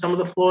with some of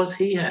the flaws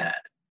he had.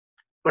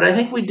 But I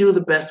think we do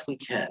the best we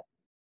can.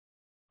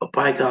 But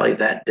by golly,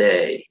 that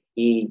day,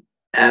 he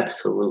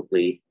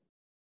absolutely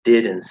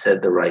did and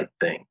said the right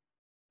thing.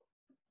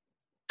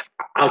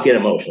 I'll get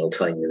emotional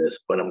telling you this,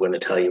 but I'm going to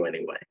tell you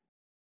anyway.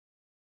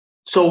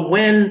 So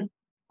when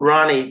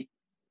Ronnie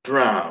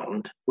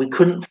drowned, we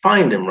couldn't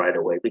find him right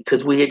away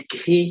because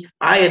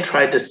I had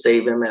tried to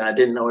save him and I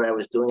didn't know what I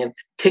was doing and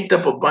kicked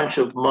up a bunch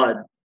of mud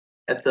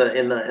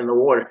in the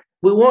water.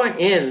 We weren't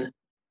in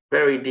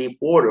very deep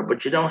water,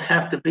 but you don't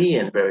have to be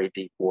in very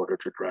deep water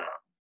to drown.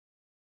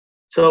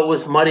 So it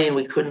was muddy and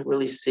we couldn't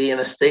really see, and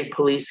the state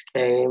police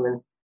came. And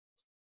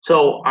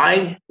so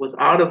I was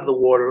out of the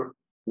water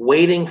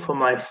waiting for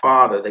my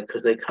father,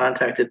 because they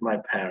contacted my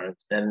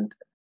parents, and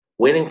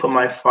waiting for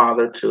my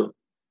father to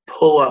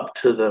pull up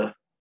to the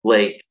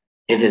lake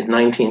in his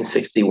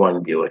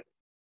 1961 Buick.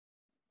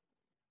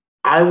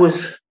 I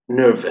was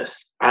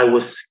nervous. I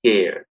was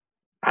scared.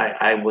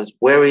 I was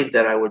worried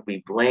that I would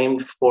be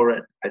blamed for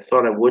it. I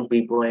thought I would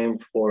be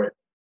blamed for it.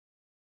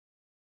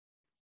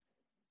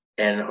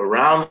 And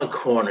around the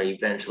corner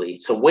eventually,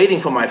 so waiting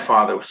for my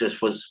father was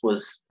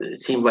it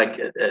seemed like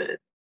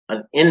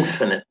an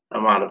infinite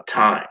amount of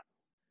time.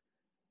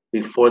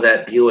 before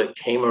that Buick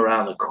came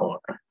around the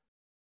corner.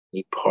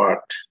 He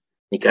parked.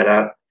 He got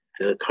out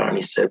of the car and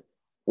he said,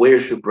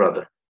 "Where's your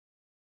brother?"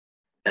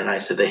 And I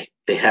said,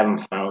 they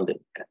haven't found him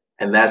yet.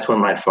 And that's when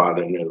my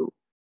father knew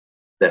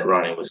that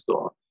Ronnie was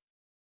gone.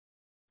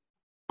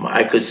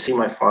 I could see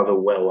my father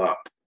well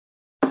up.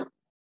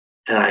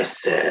 And I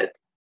said,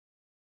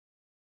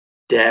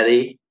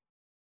 "Daddy,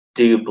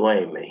 do you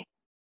blame me?"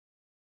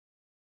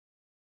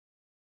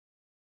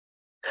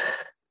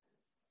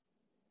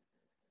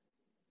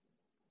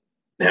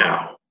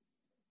 Now,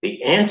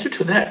 the answer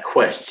to that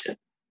question,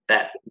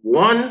 that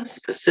one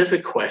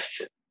specific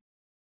question,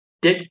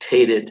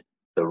 dictated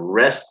the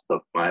rest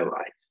of my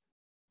life.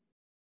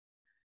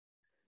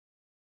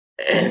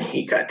 And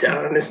he got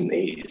down on his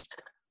knees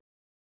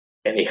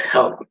and he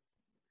held me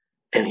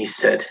and he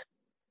said,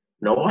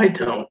 "No, I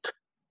don't.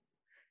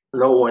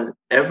 No one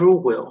ever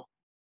will.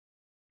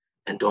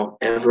 And don't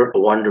ever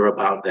wonder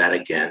about that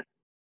again.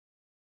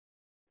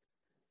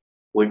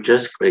 We're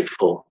just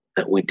grateful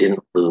that we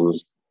didn't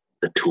lose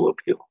the two of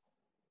you."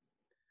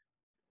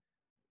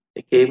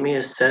 It gave me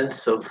a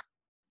sense of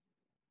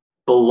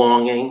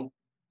belonging,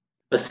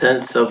 a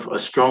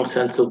strong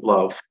sense of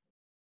love,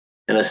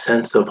 and a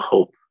sense of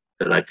hope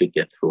that I could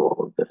get through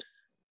all of this.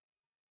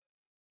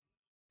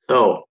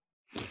 So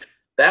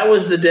that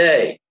was the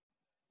day.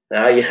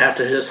 Now you have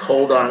to just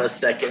hold on a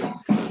second.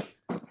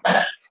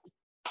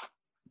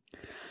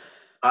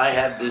 I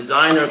have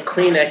designer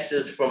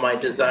Kleenexes for my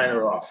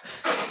designer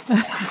office.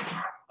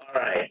 All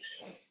right.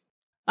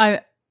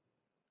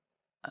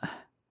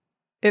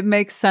 It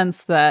makes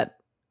sense that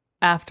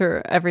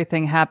after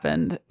everything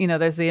happened,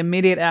 there's the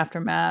immediate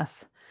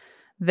aftermath.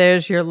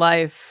 There's your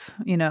life,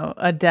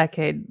 a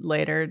decade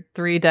later,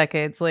 3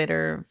 decades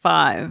later,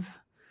 5.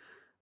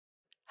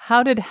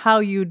 How did how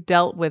you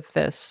dealt with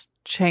this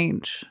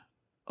change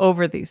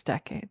over these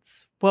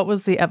decades? What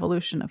was the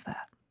evolution of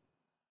that?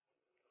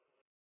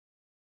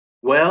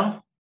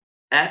 Well,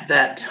 at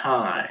that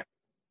time,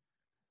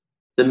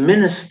 the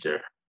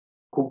minister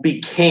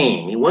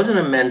he wasn't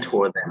a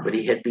mentor then, but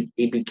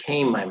he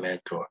became my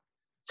mentor,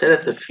 said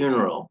at the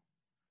funeral,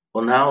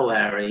 "Well, now,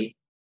 Larry,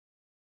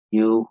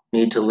 you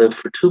need to live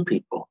for 2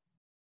 people."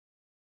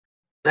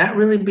 That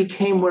really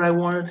became what I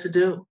wanted to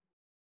do.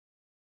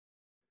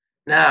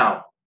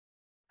 Now,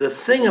 the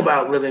thing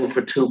about living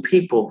for 2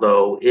 people,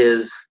 though,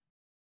 is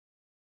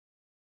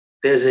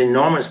there's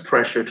enormous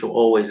pressure to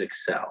always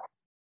excel.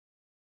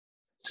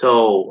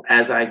 So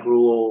as I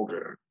grew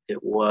older,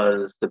 it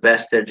was the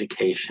best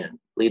education,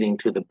 leading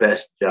to the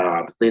best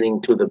jobs,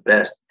 leading to the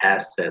best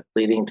assets,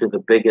 leading to the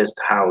biggest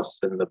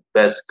house and the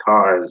best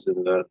cars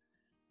and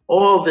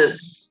all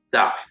this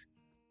stuff.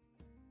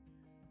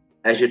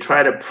 As you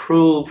try to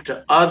prove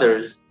to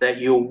others that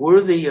you're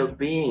worthy of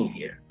being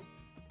here.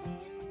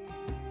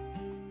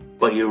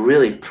 But you're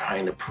really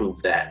trying to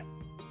prove that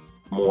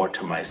more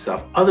to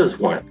myself. Others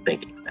weren't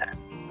thinking that.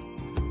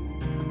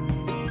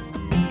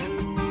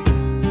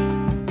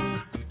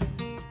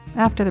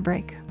 After the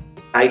break.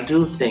 I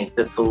do think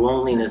that the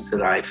loneliness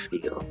that I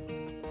feel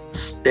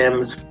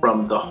stems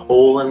from the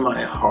hole in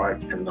my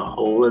heart and the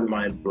hole in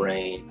my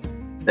brain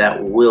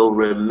that will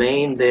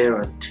remain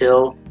there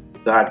until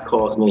God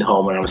calls me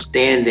home and I'm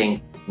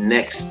standing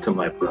next to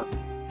my brother.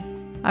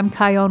 I'm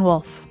Chion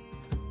Wolf.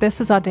 This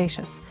is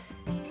Audacious.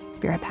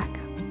 Be right back.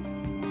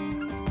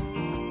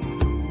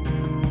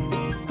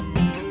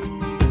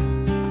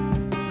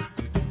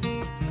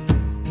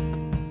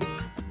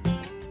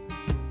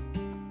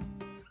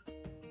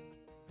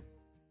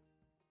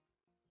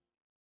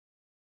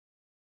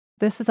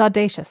 This is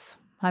Audacious.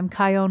 I'm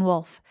Chion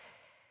Wolf.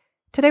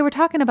 Today we're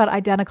talking about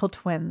identical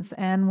twins,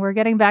 and we're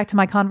getting back to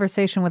my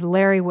conversation with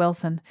Larry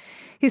Wilson.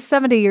 He's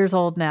 70 years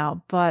old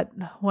now, but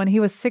when he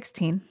was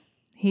 16,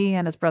 he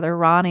and his brother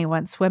Ronnie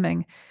went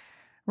swimming.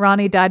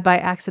 Ronnie died by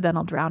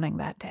accidental drowning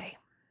that day.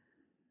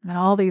 And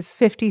all these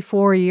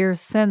 54 years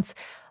since,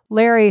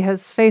 Larry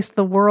has faced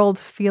the world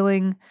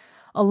feeling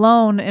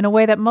alone in a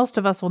way that most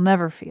of us will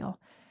never feel.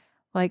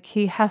 Like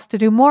he has to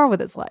do more with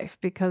his life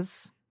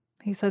because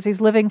he says he's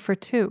living for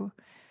 2.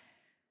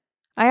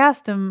 I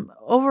asked him,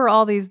 over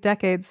all these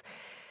decades,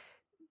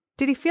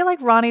 did he feel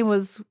like Ronnie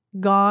was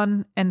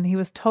gone and he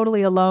was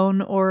totally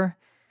alone, or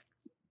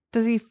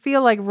does he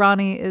feel like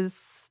Ronnie is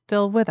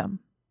still with him?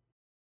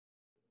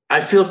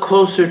 I feel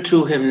closer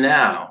to him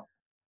now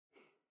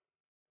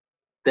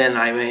than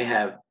I may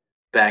have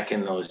back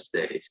in those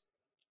days.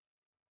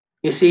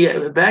 You see,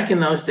 back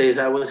in those days,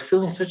 I was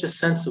feeling such a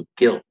sense of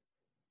guilt.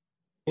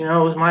 It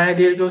was my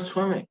idea to go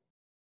swimming.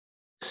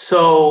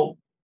 So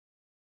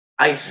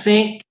I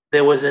think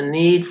there was a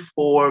need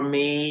for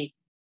me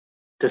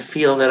to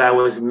feel that I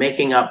was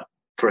making up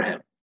for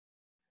him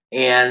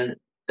and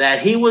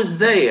that he was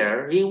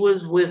there, he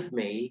was with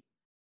me,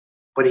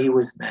 but he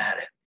was mad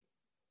at me.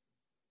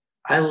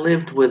 I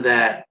lived with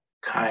that,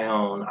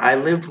 Chion. I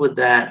lived with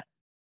that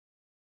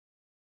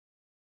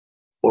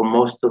for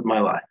most of my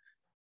life,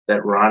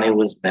 that Ronnie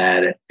was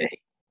mad at me.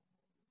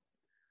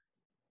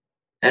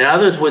 And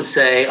others would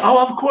say,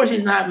 oh, of course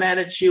he's not mad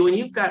at you, and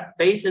you've got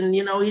faith, and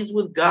he's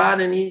with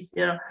God, and he's,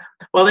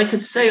 well, they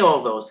could say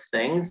all those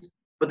things,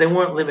 but they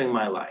weren't living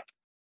my life.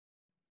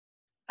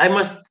 I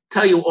must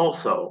tell you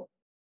also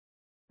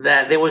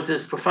that there was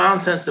this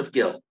profound sense of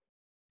guilt.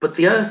 But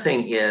the other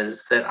thing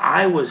is that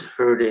I was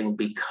hurting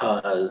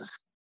because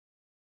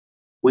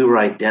we were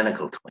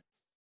identical twins.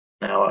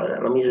 Now,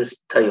 let me just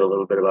tell you a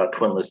little bit about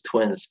twinless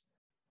twins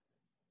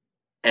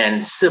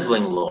and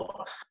sibling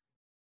loss.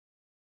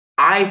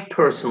 I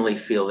personally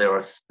feel there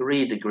are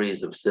 3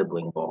 degrees of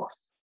sibling loss.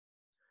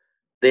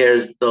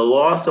 There's the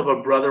loss of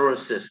a brother or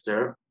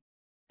sister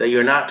that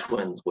you're not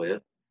twins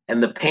with,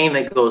 and the pain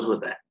that goes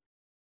with that.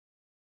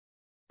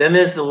 Then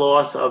there's the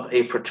loss of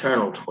a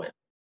fraternal twin.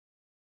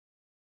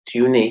 It's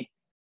unique.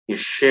 You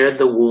shared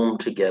the womb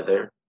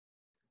together.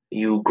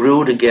 You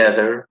grew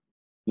together.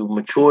 You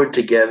matured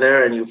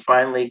together, and you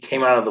finally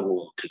came out of the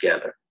womb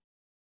together.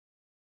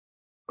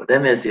 But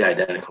then there's the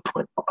identical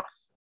twin loss.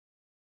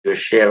 You're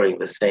sharing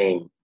the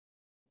same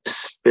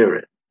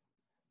spirit.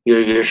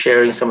 You're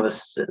sharing some of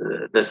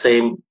the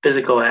same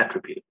physical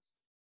attributes.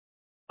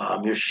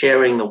 You're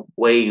sharing the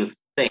way you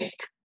think,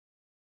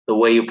 the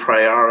way you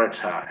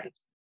prioritize,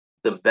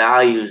 the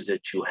values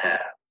that you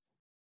have.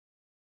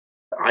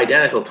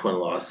 Identical twin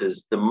loss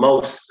is the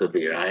most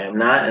severe. I am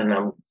not, and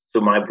I'm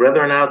to my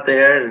brethren out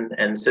there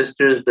and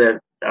sisters that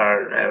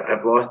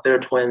have lost their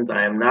twins,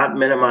 I am not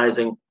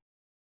minimizing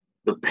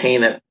the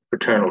pain that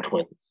fraternal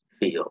twins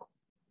feel.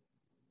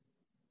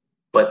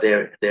 But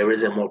there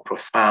is a more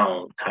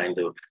profound kind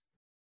of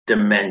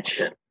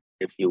dimension,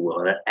 if you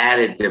will, an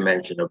added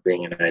dimension of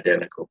being an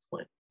identical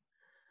twin.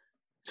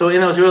 So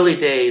in those early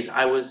days,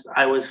 I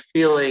was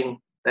feeling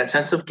that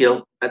sense of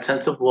guilt, that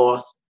sense of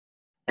loss,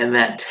 and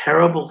that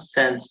terrible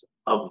sense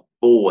of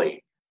void,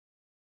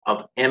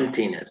 of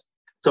emptiness.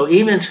 So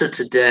even to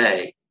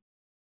today,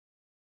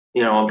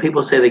 when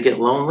people say they get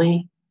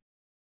lonely,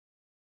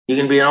 you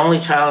can be an only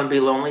child and be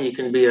lonely. You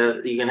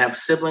can have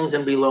siblings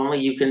and be lonely.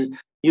 You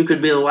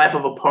could be the life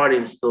of a party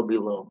and still be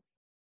lonely.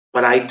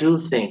 But I do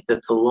think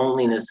that the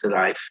loneliness that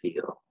I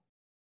feel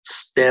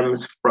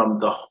stems from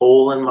the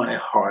hole in my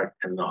heart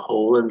and the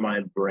hole in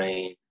my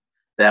brain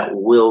that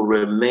will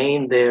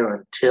remain there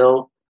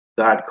until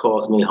God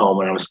calls me home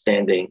and I'm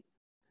standing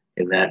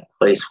in that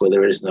place where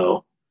there is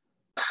no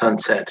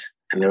sunset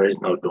and there is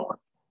no dawn,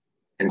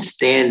 and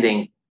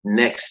standing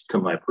next to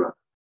my brother.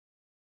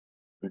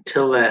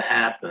 Until that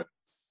happens,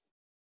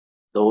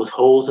 those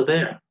holes are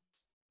there.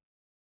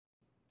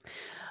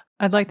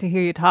 I'd like to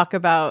hear you talk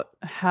about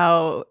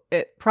how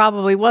it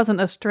probably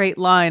wasn't a straight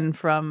line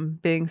from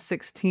being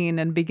 16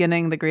 and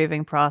beginning the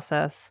grieving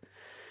process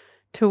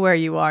to where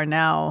you are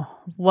now.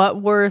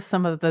 What were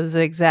some of the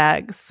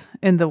zigzags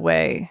in the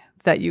way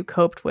that you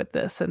coped with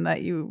this and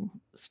that you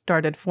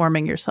started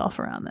forming yourself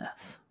around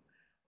this?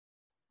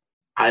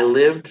 I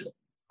lived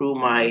through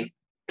my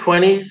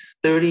 20s,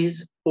 30s,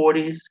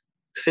 40s,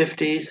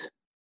 50s,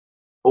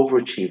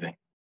 overachieving.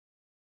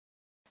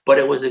 But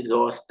it was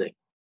exhausting.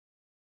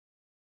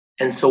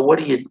 And so what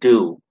do you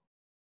do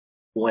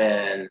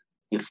when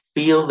you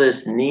feel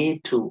this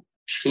need to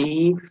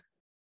achieve?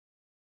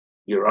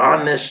 You're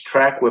on this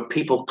track where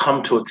people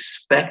come to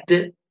expect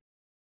it.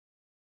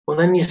 Well,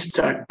 then you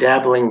start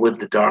dabbling with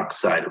the dark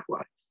side of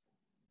life.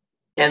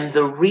 And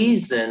the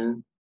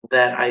reason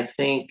that I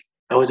think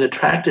I was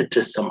attracted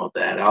to some of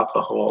that,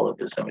 alcohol and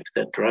to some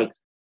extent drugs,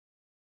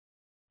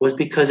 was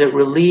because it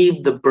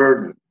relieved the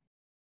burden.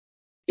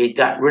 It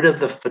got rid of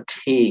the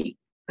fatigue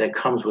that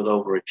comes with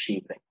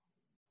overachieving.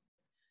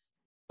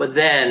 But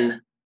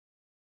then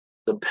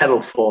the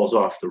pedal falls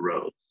off the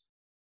road.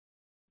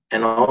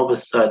 And all of a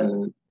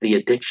sudden, the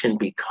addiction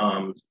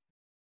becomes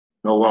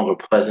no longer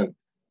pleasant,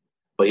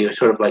 but you're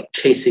sort of like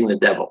chasing the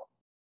devil.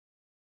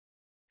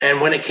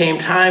 And when it came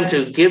time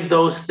to give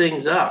those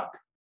things up,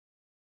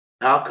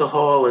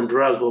 alcohol and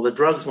drugs, well, the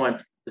drugs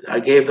I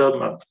gave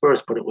them up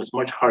first, but it was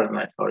much harder than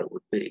I thought it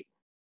would be.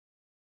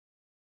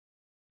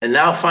 And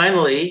now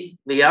finally,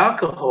 the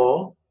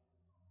alcohol,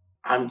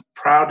 I'm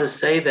proud to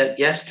say that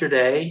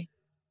yesterday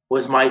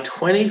was my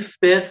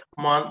 25th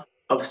month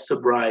of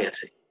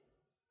sobriety.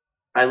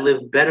 I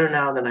live better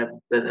now than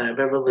I've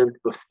ever lived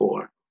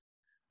before.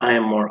 I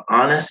am more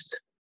honest.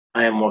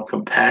 I am more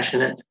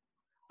compassionate.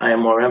 I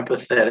am more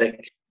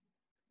empathetic.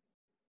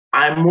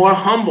 I'm more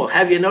humble.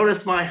 Have you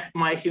noticed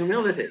my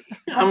humility?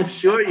 I'm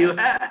sure you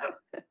have.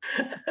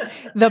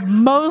 The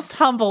most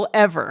humble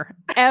ever.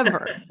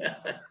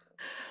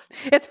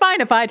 It's fine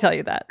if I tell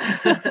you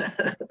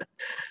that.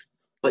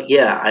 But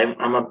yeah,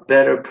 I'm a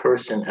better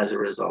person as a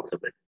result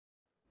of it.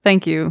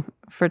 Thank you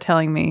for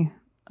telling me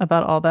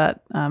about all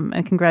that,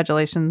 and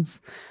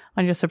congratulations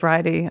on your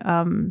sobriety.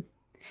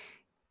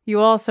 You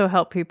also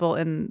help people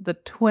in the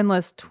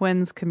Twinless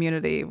Twins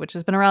community, which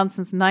has been around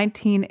since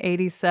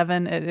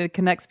 1987. It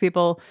connects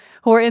people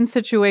who are in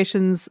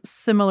situations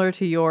similar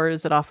to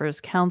yours. It offers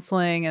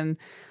counseling and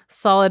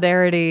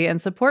solidarity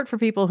and support for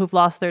people who've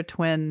lost their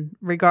twin,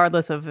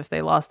 regardless of if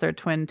they lost their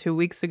twin 2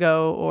 weeks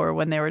ago or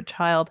when they were a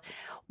child.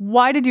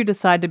 Why did you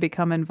decide to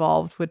become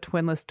involved with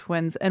Twinless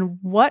Twins, and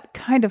what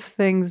kind of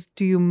things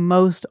do you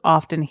most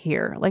often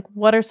hear? Like,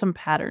 what are some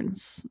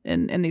patterns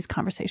in these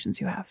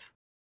conversations you have?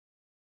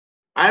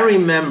 I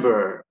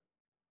remember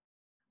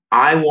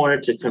I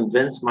wanted to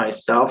convince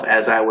myself,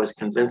 as I was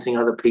convincing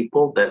other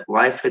people, that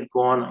life had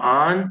gone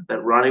on,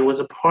 that Ronnie was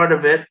a part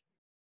of it,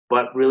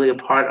 but really a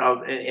part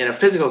of, in a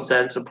physical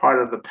sense, a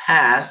part of the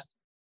past,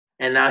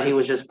 and now he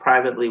was just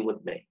privately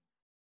with me.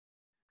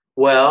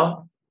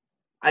 Well,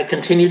 I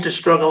continued to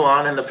struggle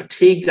on, and the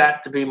fatigue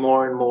got to be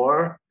more and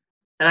more,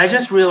 and I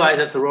just realized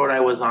that the road I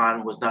was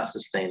on was not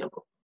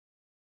sustainable.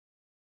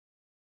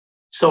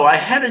 So I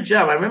had a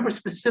job. I remember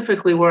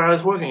specifically where I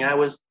was working. I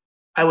was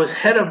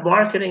head of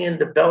marketing and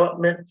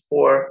development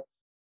for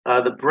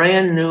the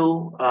brand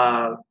new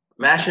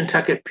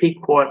Mashantucket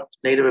Pequot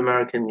Native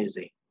American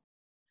Museum.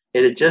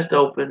 It had just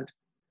opened,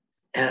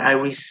 and I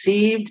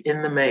received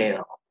in the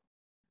mail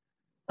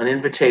an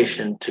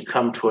invitation to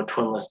come to a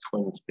Twinless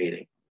Twins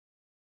meeting.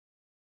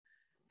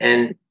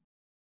 And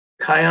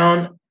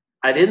Kion,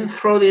 I didn't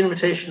throw the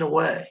invitation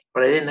away,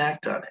 but I didn't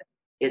act on it.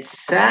 It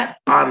sat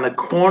on the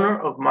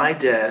corner of my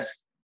desk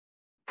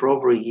for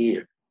over a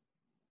year,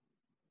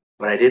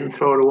 but I didn't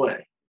throw it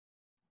away.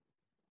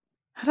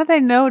 How do they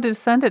know to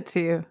send it to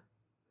you?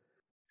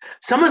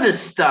 Some of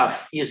this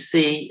stuff, you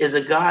see, is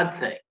a God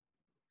thing.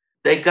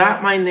 They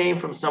got my name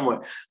from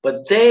somewhere,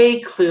 but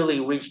they clearly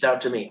reached out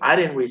to me. I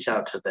didn't reach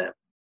out to them,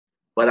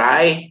 but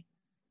I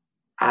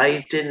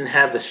didn't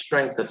have the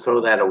strength to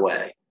throw that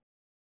away.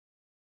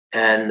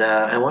 And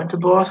I went to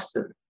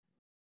Boston.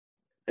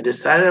 I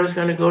decided I was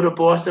going to go to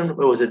Boston. It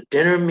was a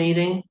dinner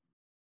meeting.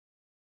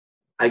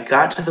 I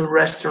got to the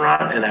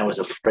restaurant and I was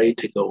afraid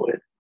to go in.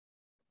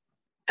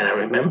 And I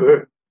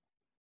remember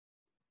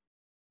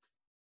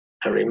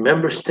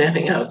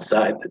standing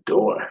outside the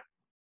door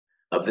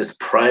of this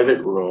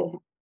private room,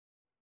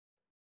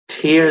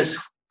 tears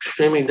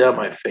streaming down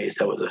my face.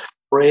 I was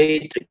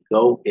afraid to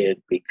go in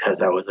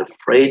because I was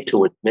afraid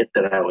to admit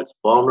that I was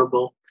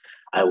vulnerable.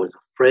 I was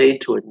afraid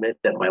to admit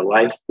that my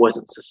life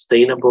wasn't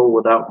sustainable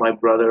without my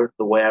brother,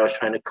 the way I was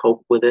trying to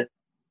cope with it.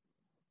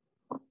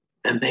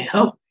 And they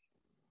helped.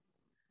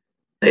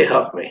 They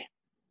helped me.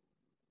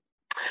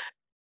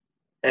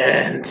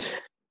 And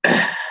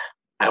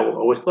I will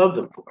always love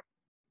them for it.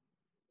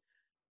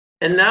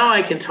 And now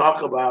I can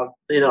talk about,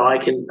 I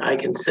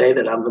can say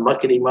that I'm the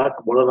muckety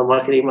muck, one of the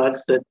muckety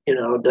mucks that,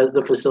 does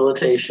the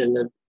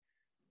facilitation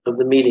of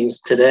the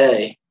meetings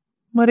today.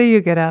 What do you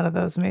get out of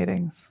those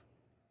meetings?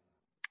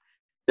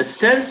 The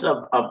sense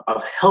of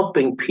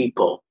helping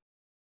people.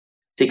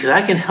 See, because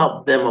I can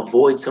help them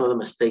avoid some of the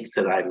mistakes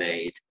that I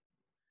made.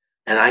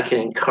 And I can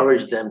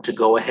encourage them to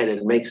go ahead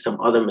and make some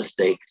other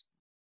mistakes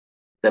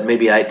that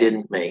maybe I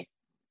didn't make.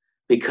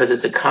 Because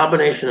it's a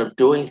combination of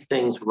doing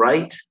things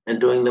right and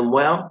doing them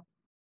well,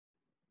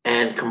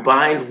 and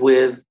combined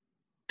with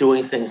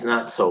doing things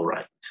not so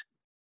right.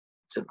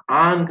 It's an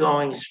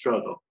ongoing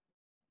struggle.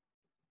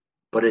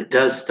 But it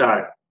does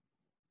start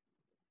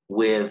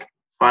with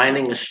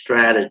finding a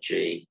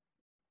strategy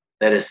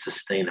that is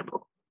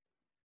sustainable.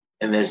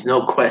 And there's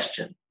no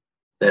question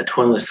that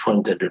Twinless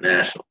Twins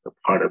International is a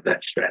part of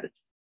that strategy.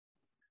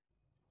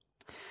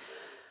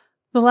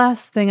 The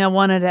last thing I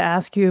wanted to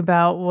ask you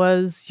about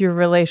was your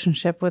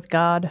relationship with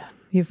God.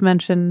 You've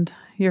mentioned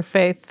your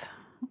faith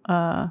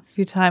a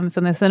few times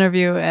in this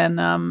interview,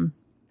 and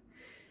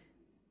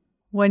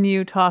when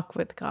you talk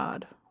with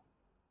God,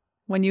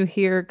 when you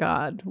hear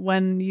God,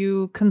 when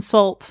you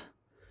consult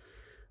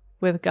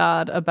with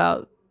God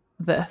about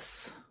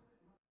this,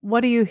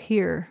 what do you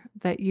hear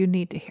that you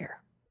need to hear?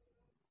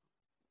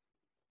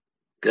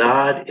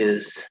 God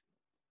is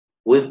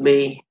with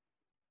me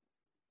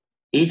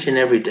each and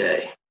every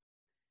day,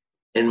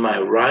 in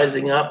my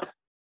rising up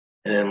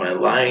and in my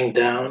lying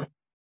down,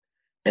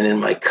 and in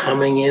my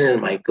coming in and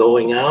my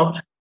going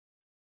out,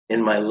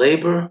 in my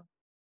labor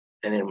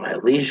and in my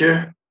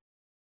leisure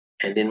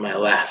and in my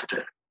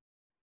laughter,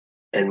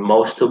 and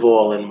most of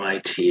all in my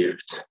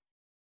tears,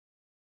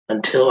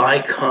 until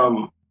I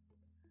come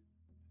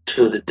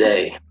to the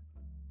day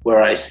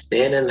where I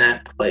stand in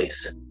that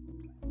place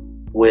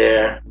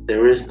where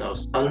there is no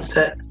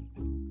sunset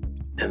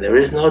and there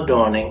is no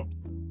dawning,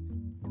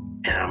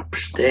 and I'm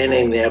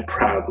standing there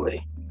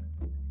proudly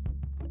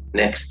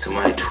next to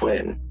my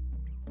twin,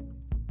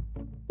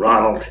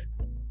 Ronald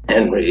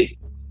Henry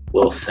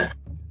Wilson.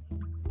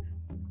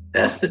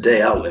 That's the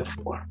day I'll live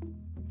for.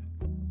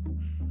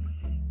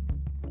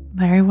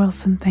 Larry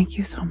Wilson, thank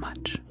you so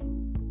much.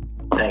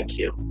 Thank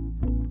you.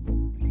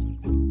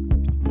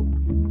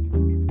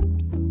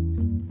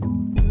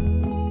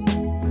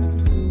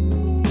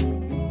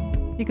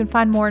 You can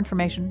find more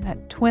information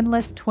at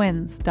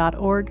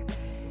twinlesstwins.org.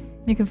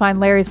 You can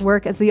find Larry's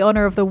work as the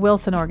owner of the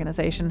Wilson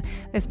Organization.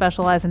 They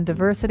specialize in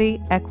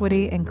diversity,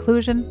 equity,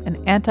 inclusion, and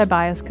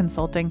anti-bias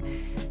consulting.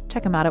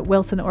 Check them out at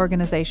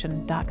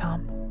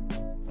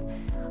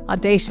wilsonorganization.com.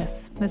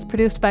 Audacious is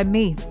produced by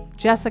me,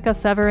 Jessica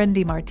Severin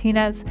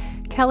DeMartinez,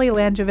 Kelly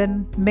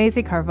Langevin,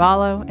 Maisie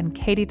Carvalho, and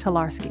Katie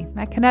Tolarski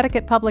at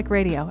Connecticut Public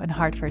Radio in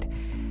Hartford.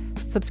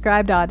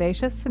 Subscribe to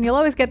Audacious, and you'll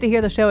always get to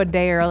hear the show a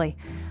day early.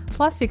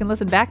 Plus, you can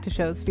listen back to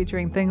shows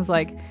featuring things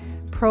like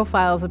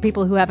profiles of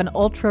people who have an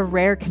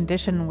ultra-rare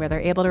condition where they're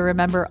able to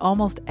remember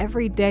almost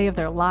every day of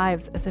their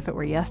lives as if it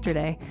were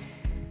yesterday,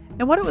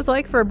 and what it was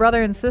like for a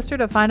brother and sister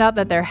to find out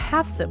that they're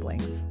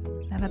half-siblings,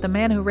 and that the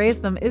man who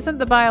raised them isn't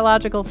the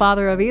biological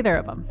father of either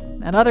of them,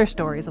 and other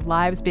stories of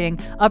lives being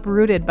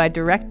uprooted by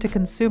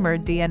direct-to-consumer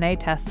DNA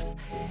tests.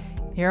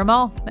 Hear them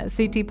all at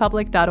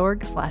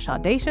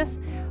ctpublic.org/audacious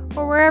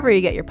or wherever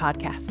you get your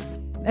podcasts.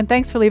 And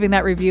thanks for leaving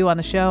that review on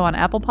the show on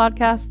Apple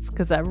Podcasts,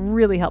 because that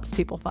really helps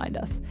people find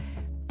us.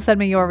 Send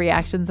me your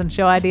reactions and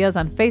show ideas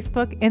on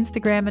Facebook,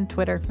 Instagram, and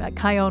Twitter at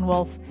Chion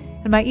Wolf,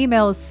 and my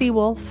email is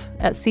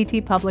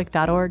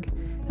cwolf@ctpublic.org,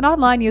 and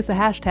online use the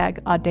hashtag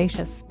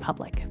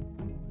AudaciousPublic.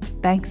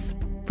 Thanks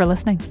for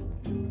listening.